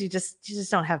 Sometimes you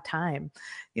just don't have time.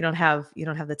 You don't have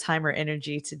the time or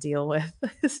energy to deal with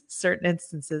certain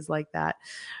instances like that.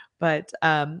 But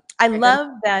I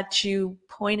love that you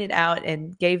pointed out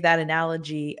and gave that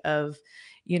analogy of,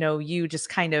 you just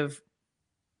kind of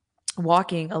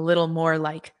walking a little more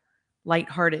like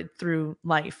lighthearted through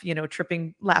life,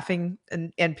 tripping, laughing,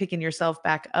 and picking yourself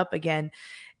back up again,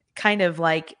 kind of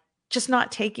like just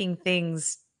not taking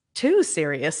things too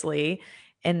seriously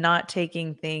and not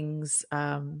taking things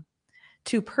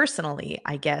too personally,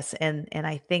 I guess. And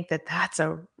I think that that's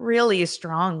a really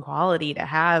strong quality to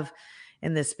have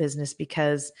in this business,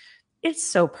 because it's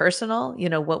so personal.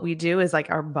 What we do is like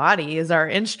our body is our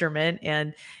instrument,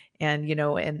 and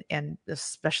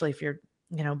especially if you're,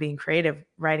 being creative,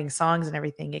 writing songs and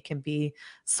everything, it can be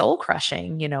soul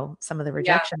crushing, some of the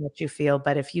rejection that you feel.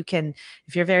 But if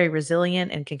you're very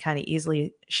resilient and can kind of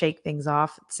easily shake things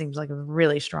off, it seems like a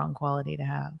really strong quality to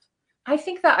have. I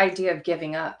think the idea of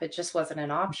giving up, it just wasn't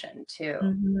an option too.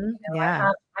 Mm-hmm.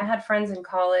 I had friends in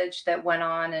college that went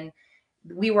on, and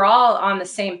we were all on the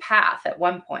same path at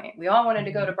one point. We all wanted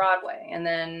to go to Broadway. And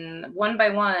then one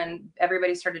by one,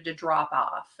 everybody started to drop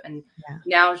off. And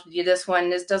now this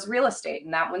one does real estate,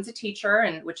 and that one's a teacher,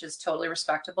 and which is totally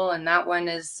respectable. And that one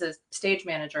is a stage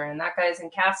manager, and that guy's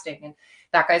in casting, and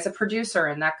that guy's a producer,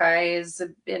 and that guy is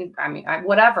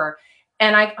whatever.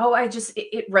 And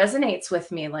it resonates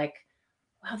with me. Like,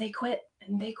 wow, they quit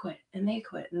and they quit and they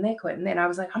quit and they quit. And then I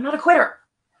was like, I'm not a quitter.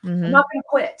 Mm-hmm. I'm not going to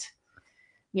quit.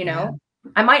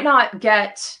 I might not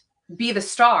be the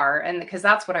star, and because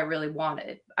that's what I really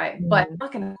wanted. But I'm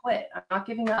not going to quit. I'm not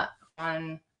giving up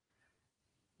on,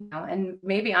 and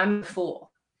maybe I'm a fool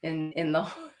in the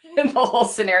whole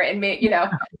scenario. And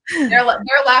they're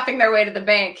laughing their way to the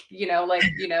bank.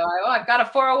 I've got a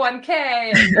 401k,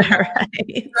 and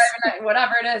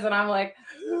whatever it is, and I'm like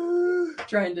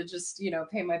trying to just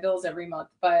pay my bills every month.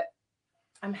 But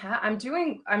I'm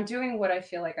doing what I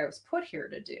feel like I was put here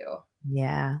to do.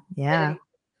 Yeah.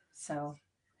 So.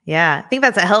 Yeah, I think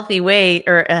that's a healthy way,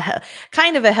 or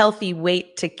kind of a healthy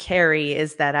weight to carry,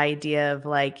 is that idea of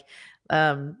like,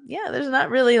 there's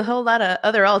not really a whole lot of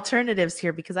other alternatives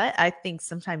here, because I think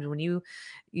sometimes when you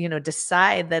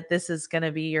decide that this is going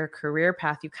to be your career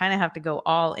path, you kind of have to go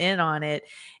all in on it.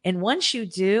 And once you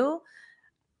do,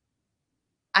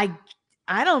 I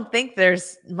don't think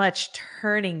there's much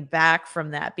turning back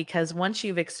from that, because once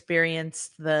you've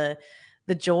experienced the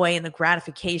joy and the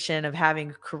gratification of having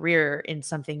a career in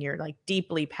something you're like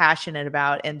deeply passionate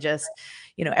about, and just,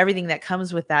 everything that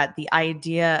comes with that, the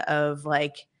idea of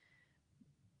like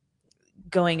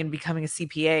going and becoming a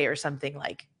CPA or something,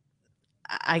 like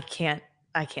I can't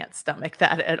stomach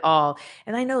that at all.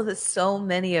 And I know that so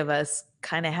many of us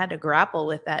kind of had to grapple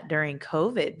with that during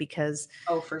COVID, because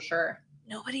for sure,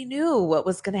 nobody knew what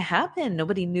was going to happen.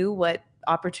 Nobody knew what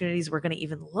opportunities were going to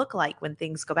even look like when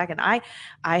things go back. And I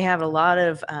have a lot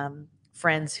of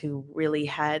friends who really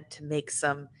had to make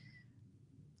some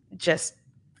just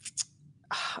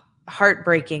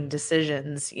heartbreaking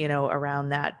decisions, around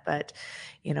that. But,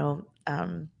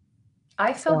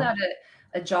 I filled out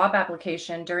a job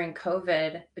application during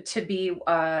COVID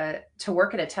to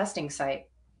work at a testing site.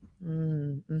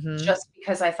 Mm-hmm. Just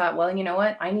because I thought, well, you know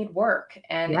what? I need work.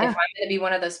 And if I'm going to be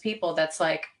one of those people that's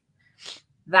like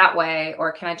that way,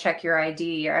 or can I check your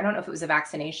ID? Or I don't know if it was a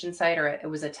vaccination site or it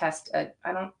was a test.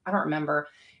 I don't remember.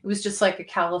 It was just like a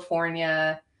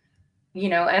California,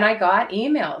 and I got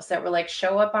emails that were like,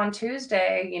 show up on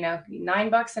Tuesday,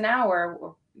 $9 an hour,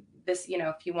 or this,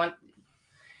 if you want.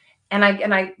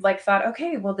 I like thought,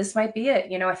 okay, well, this might be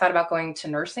it. I thought about going to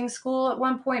nursing school at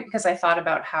one point because I thought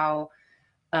about how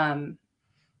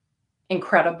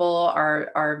incredible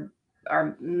our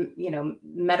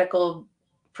medical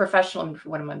professional,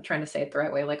 what am I trying to say it the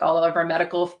right way? Like all of our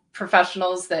medical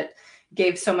professionals that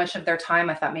gave so much of their time.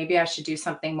 I thought maybe I should do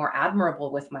something more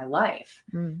admirable with my life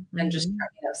than just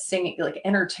singing, like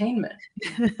entertainment.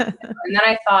 And then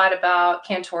I thought about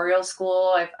cantorial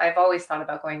school. I've always thought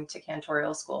about going to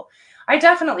cantorial school. I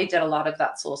definitely did a lot of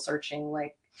that soul searching,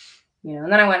 like, and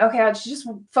then I went, okay, I'll just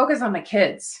focus on my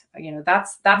kids.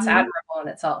 That's admirable in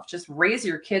itself. Just raise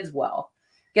your kids well,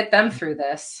 get them through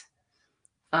this.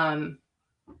 I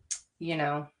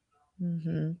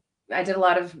did a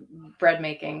lot of bread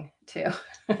making too.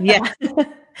 Yeah.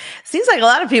 Seems like a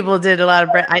lot of people did a lot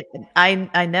of bread.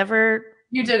 I never.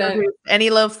 You didn't any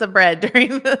loaves of bread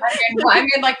during the. I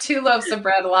made like 2 loaves of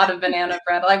bread, a lot of banana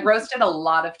bread. I roasted a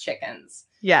lot of chickens.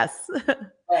 Yes.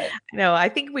 No, I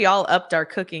think we all upped our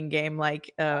cooking game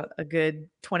like a good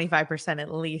 25%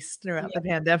 at least throughout the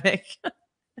pandemic.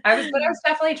 I was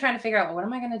definitely trying to figure out, well, what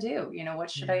am I going to do?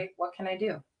 What can I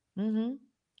do? Mm-hmm.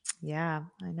 Yeah,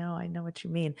 I know what you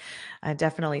mean.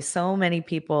 Definitely so many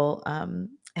people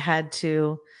had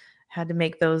to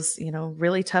make those,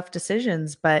 really tough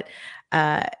decisions. But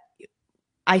I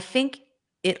think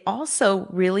it also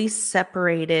really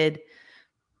separated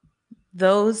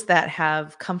those that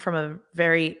have come from a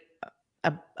very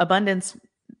abundance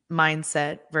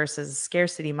mindset versus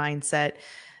scarcity mindset.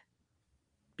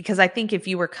 Because I think if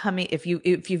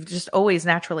you've just always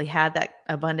naturally had that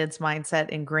abundance mindset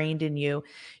ingrained in you,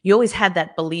 you always had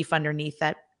that belief underneath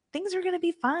that things are going to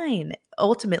be fine.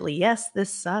 Ultimately, yes,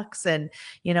 this sucks. And,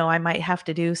 I might have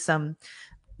to do some,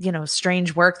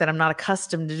 strange work that I'm not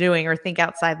accustomed to doing or think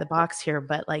outside the box here.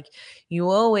 But like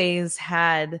you always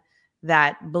had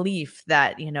that belief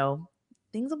that,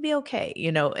 things will be okay.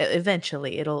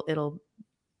 Eventually it'll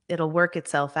work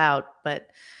itself out. But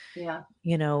yeah,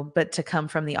 but to come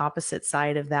from the opposite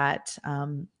side of that,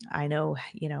 I know,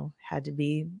 had to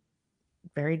be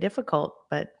very difficult,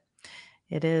 but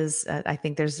it is, I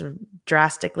think there's a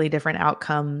drastically different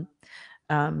outcome,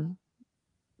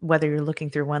 whether you're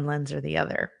looking through one lens or the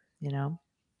other, Yeah.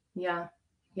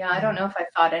 I don't know if I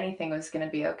thought anything was going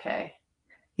to be okay.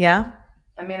 Yeah.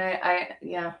 I mean, I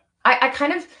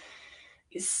kind of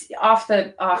off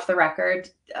the record,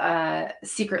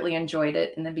 secretly enjoyed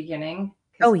it in the beginning.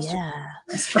 Oh yeah.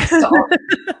 First off,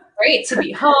 great to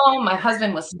be home. My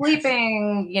husband was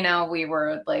sleeping. We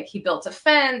were like, he built a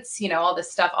fence. All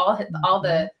this stuff. All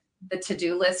the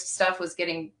to-do list stuff was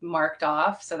getting marked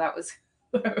off. So that was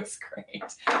great.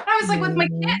 And I was like with my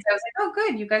kids. I was like, oh,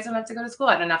 good. You guys don't have to go to school.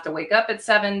 I don't have to wake up at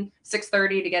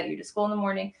 6:30 to get you to school in the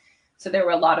morning. So there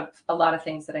were a lot of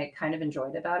things that I kind of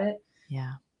enjoyed about it.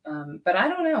 Yeah. But I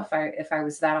don't know if I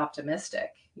was that optimistic.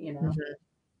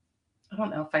 I don't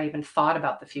know if I even thought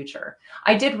about the future.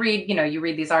 I did read, you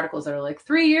read these articles that are like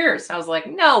 3 years. I was like,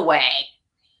 no way.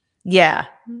 Yeah.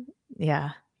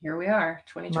 Yeah. Here we are,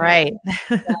 2020. Right.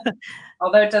 Yeah.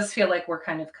 Although it does feel like we're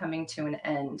kind of coming to an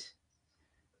end.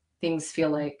 Things feel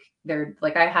like they're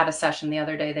like, I had a session the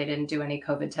other day. They didn't do any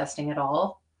COVID testing at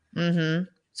all. Mm-hmm.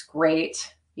 It's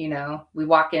great. We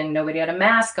walk in, nobody had a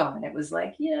mask on. It was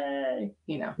like, yay,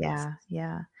 Yeah.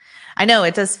 Yeah. I know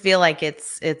it does feel like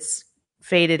it's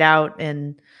faded out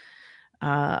in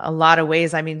a lot of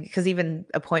ways. I mean, because even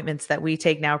appointments that we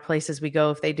take now, places we go,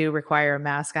 if they do require a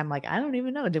mask, I'm like, I don't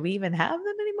even know. Do we even have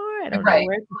them anymore? I don't know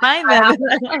where to find them.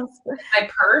 My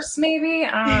purse, maybe.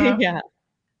 Yeah.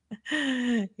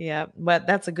 Yeah. But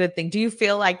that's a good thing. Do you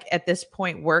feel like at this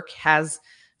point work has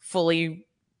fully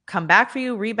come back for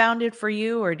you, rebounded for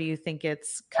you, or do you think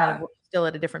it's kind of still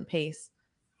at a different pace?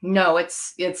 No,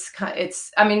 it's,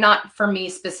 I mean, not for me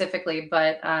specifically,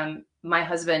 but my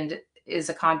husband is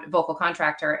a vocal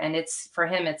contractor, and for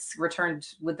him, it's returned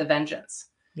with the vengeance.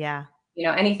 Yeah.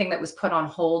 Anything that was put on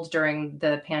hold during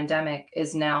the pandemic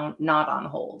is now not on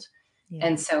hold. Yeah.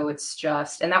 And so it's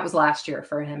just, and that was last year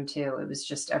for him too. It was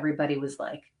just, everybody was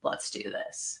like, let's do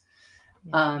this.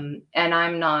 Yeah. And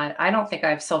I don't think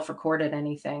I've self-recorded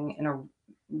anything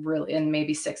in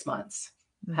maybe 6 months.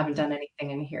 Mm-hmm. Haven't done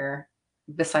anything in here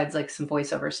besides like some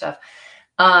voiceover stuff.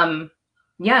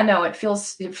 Yeah, no, it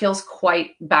feels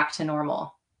quite back to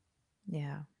normal.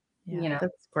 Yeah.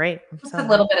 That's great. Just a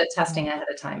little bit of testing ahead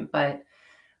of time, but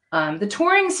the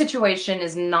touring situation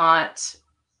is not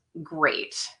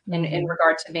great in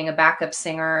regard to being a backup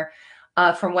singer.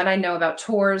 From what I know about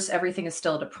tours, everything is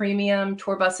still at a premium.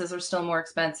 Tour buses are still more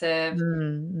expensive.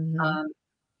 Mm-hmm.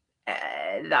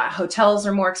 The hotels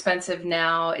are more expensive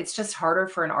now. It's just harder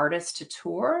for an artist to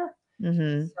tour.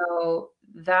 Mm-hmm. So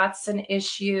that's an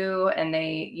issue. And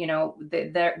they,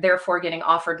 they're therefore getting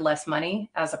offered less money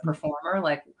as a performer.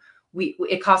 Like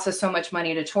it costs us so much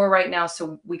money to tour right now,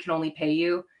 so we can only pay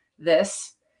you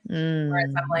this.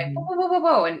 Whereas I'm like, whoa, whoa, whoa,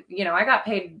 whoa. And, I got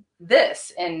paid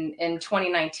this in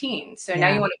 2019. So now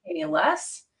you want to pay me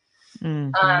less?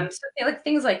 So like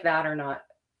things like that are not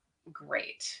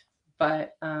great,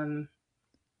 but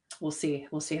we'll see.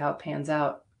 We'll see how it pans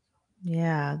out.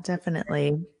 Yeah,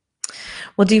 definitely.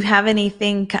 Well, do you have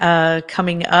anything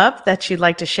coming up that you'd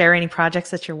like to share? Any projects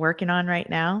that you're working on right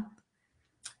now?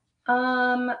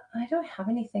 I don't have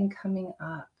anything coming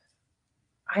up.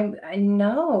 I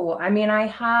know. I mean, I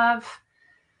have.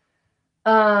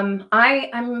 I'm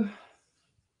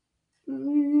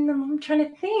trying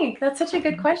to think. That's such a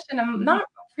good question. I'm not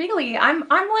really. I'm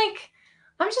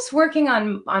just working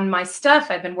on my stuff.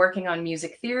 I've been working on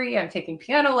music theory. I'm taking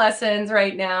piano lessons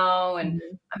right now, and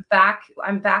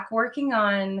I'm back working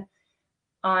on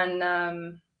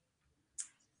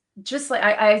just like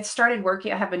I started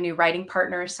working. I have a new writing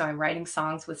partner, so I'm writing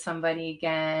songs with somebody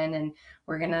again, and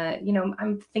we're gonna,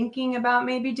 I'm thinking about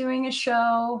maybe doing a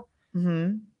show.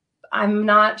 I'm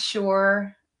not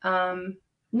sure.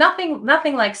 Nothing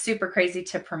like super crazy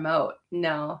to promote.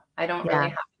 No, I don't really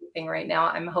have anything right now.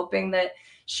 I'm hoping that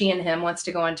She and Him wants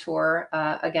to go on tour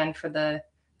again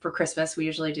for Christmas. We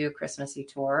usually do a Christmassy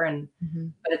tour,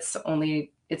 but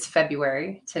it's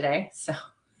February today, so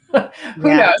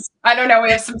who knows? I don't know.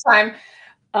 We have some time.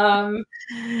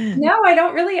 No, I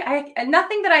don't really.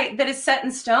 Nothing that is set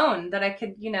in stone that I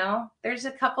could. There's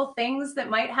a couple things that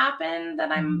might happen that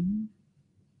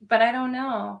but I don't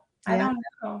know. I don't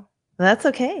know. That's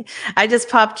okay. I just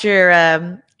popped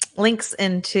your links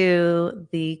into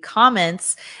the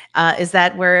comments. Is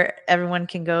that where everyone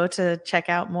can go to check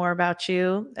out more about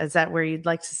you? Is that where you'd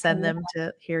like to send them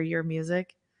to hear your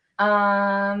music?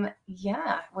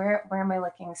 Yeah. Where am I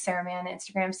looking? Sara Mann,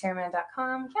 Instagram,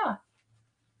 saramann.com. Yeah.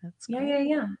 That's great.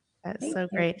 Yeah. That's so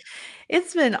great.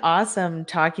 It's been awesome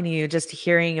talking to you, just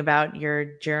hearing about your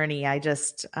journey. I'm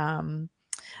just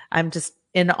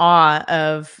in awe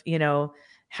of,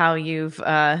 how you've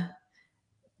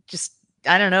just,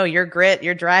 I don't know, your grit,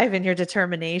 your drive, and your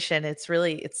determination. It's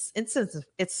really, it's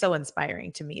so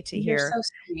inspiring to me to You're hear. so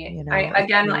sweet.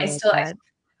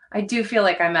 I do feel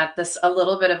like I'm at a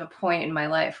little bit of a point in my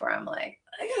life where I'm like,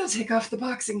 I gotta take off the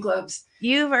boxing gloves.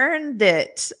 You've earned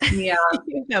it. Yeah.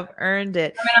 You have earned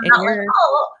it. I mean, I'm not like,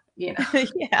 oh,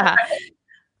 yeah.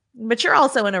 But you're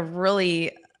also in a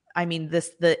really,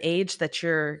 the age that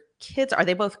your kids, are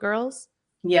they both girls?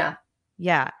 Yeah.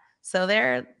 Yeah. So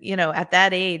they're, at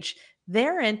that age,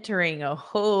 they're entering a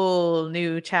whole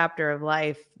new chapter of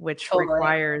life, which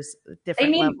requires a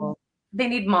different level. They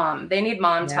need mom. They need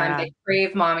mom time. They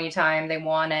crave mommy time. They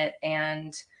want it.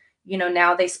 And,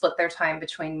 now they split their time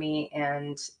between me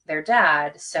and their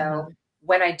dad. So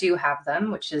when I do have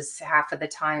them, which is half of the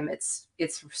time, it's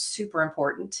super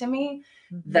important to me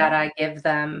that I give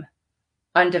them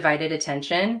undivided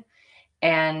attention.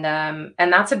 And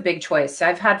that's a big choice.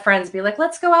 I've had friends be like,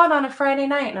 let's go out on a Friday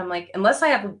night. And I'm like, unless I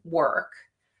have work,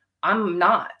 I'm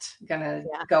not gonna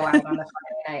go out on a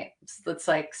Friday night. It's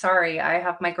like, sorry, I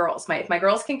have my girls. If my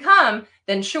girls can come,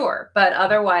 then sure. But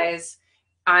otherwise,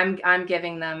 I'm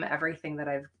giving them everything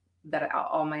that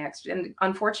all my extra. And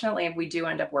unfortunately, we do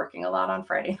end up working a lot on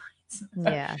Friday nights.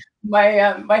 Yeah.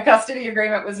 My custody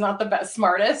agreement was not the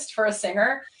smartest for a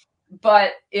singer,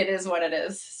 but it is what it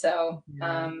is. So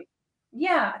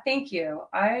yeah, thank you.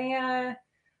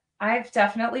 I've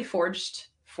definitely forged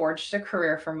a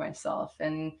career for myself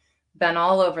and been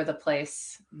all over the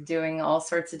place doing all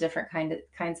sorts of different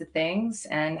kinds of things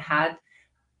and had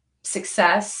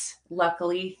success,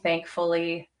 luckily,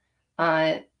 thankfully,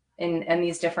 in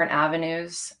these different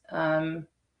avenues. And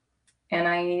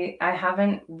I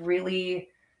haven't really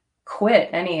quit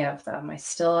any of them. I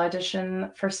still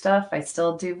audition for stuff. I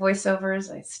still do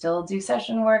voiceovers. I still do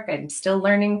session work. I'm still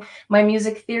learning my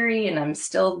music theory, and I'm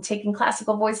still taking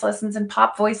classical voice lessons and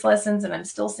pop voice lessons, and I'm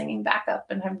still singing backup,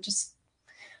 and I'm just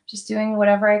doing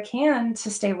whatever I can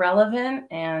to stay relevant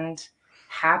and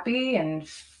happy and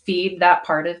feed that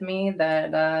part of me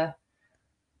that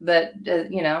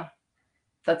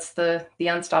that's the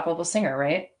unstoppable singer,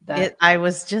 right? I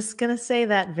was just gonna say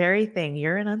that very thing.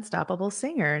 You're an unstoppable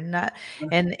singer,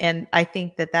 and I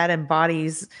think that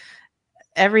embodies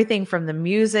everything from the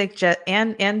music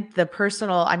and the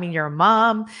personal. I mean, you're a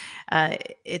mom.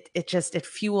 It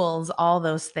fuels all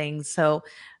those things. So,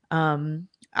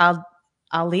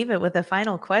 I'll leave it with a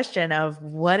final question of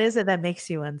what is it that makes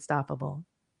you unstoppable?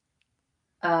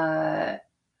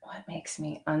 What makes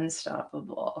me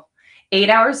unstoppable? 8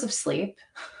 hours of sleep.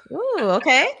 Ooh,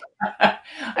 okay. I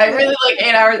really like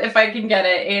 8 hours. If I can get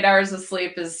it, 8 hours of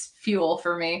sleep is fuel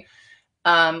for me.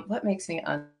 What makes me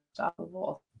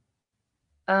unstoppable?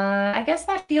 I guess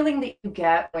that feeling that you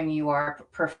get when you are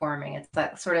performing. It's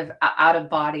that sort of out of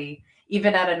body,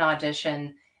 even at an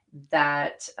audition,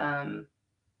 that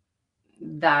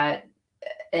that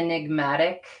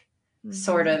enigmatic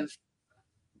sort of,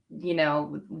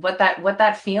 what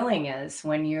that feeling is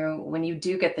when you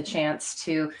do get the chance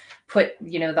to put,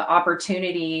 the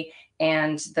opportunity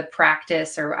and the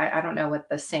practice, or I don't know what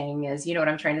the saying is, you know what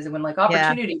I'm trying to say, when like Yeah.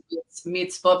 opportunity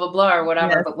meets blah blah blah or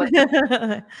whatever. Yes. But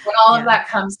when all of that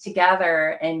comes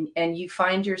together and you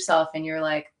find yourself and you're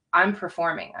like, I'm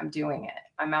performing, I'm doing it,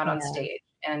 I'm out on Yeah. stage,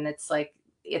 and it's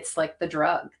like the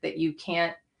drug that you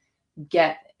can't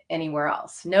get anywhere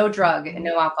else. No drug,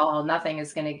 no alcohol, nothing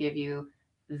is going to give you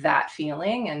that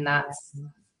feeling, and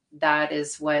that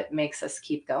is what makes us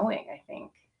keep going, I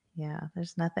think. Yeah,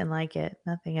 there's nothing like it.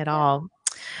 Nothing at Yeah. all.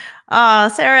 Oh,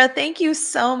 Sara, thank you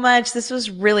so much. This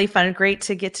was really fun. Great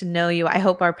to get to know you. I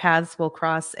hope our paths will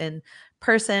cross in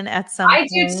person at some I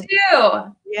do point.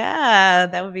 too. Yeah,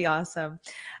 that would be awesome.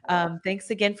 Thanks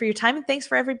again for your time, and thanks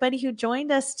for everybody who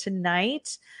joined us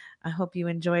tonight. I hope you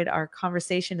enjoyed our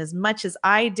conversation as much as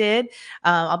I did.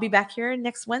 I'll be back here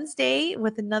next Wednesday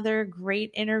with another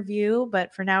great interview.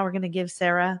 But for now, we're going to give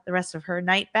Sara the rest of her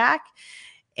night back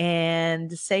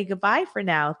and say goodbye for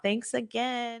now. Thanks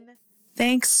again.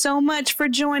 Thanks so much for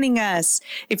joining us.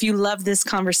 If you love this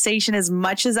conversation as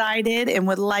much as I did and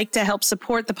would like to help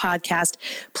support the podcast,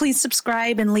 please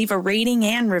subscribe and leave a rating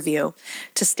and review.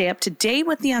 To stay up to date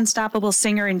with The Unstoppable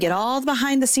Singer and get all the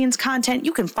behind the scenes content,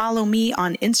 you can follow me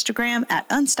on Instagram at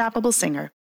Unstoppable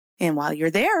Singer. And while you're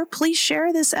there, please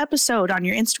share this episode on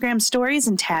your Instagram stories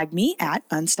and tag me at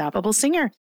Unstoppable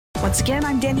Singer. Once again,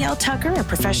 I'm Danielle Tucker, a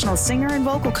professional singer and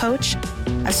vocal coach.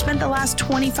 I've spent the last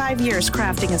 25 years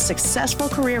crafting a successful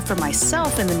career for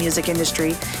myself in the music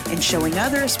industry and showing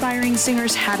other aspiring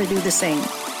singers how to do the same.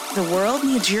 The world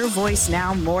needs your voice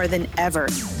now more than ever.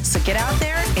 So get out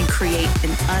there and create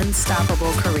an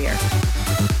unstoppable career.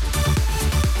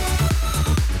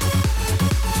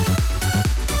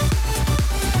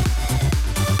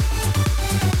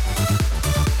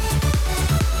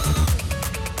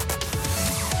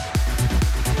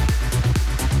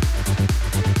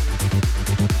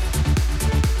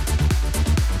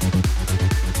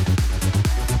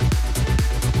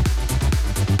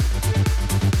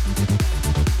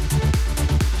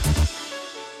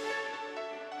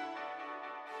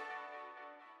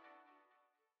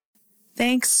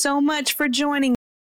 Thanks so much for joining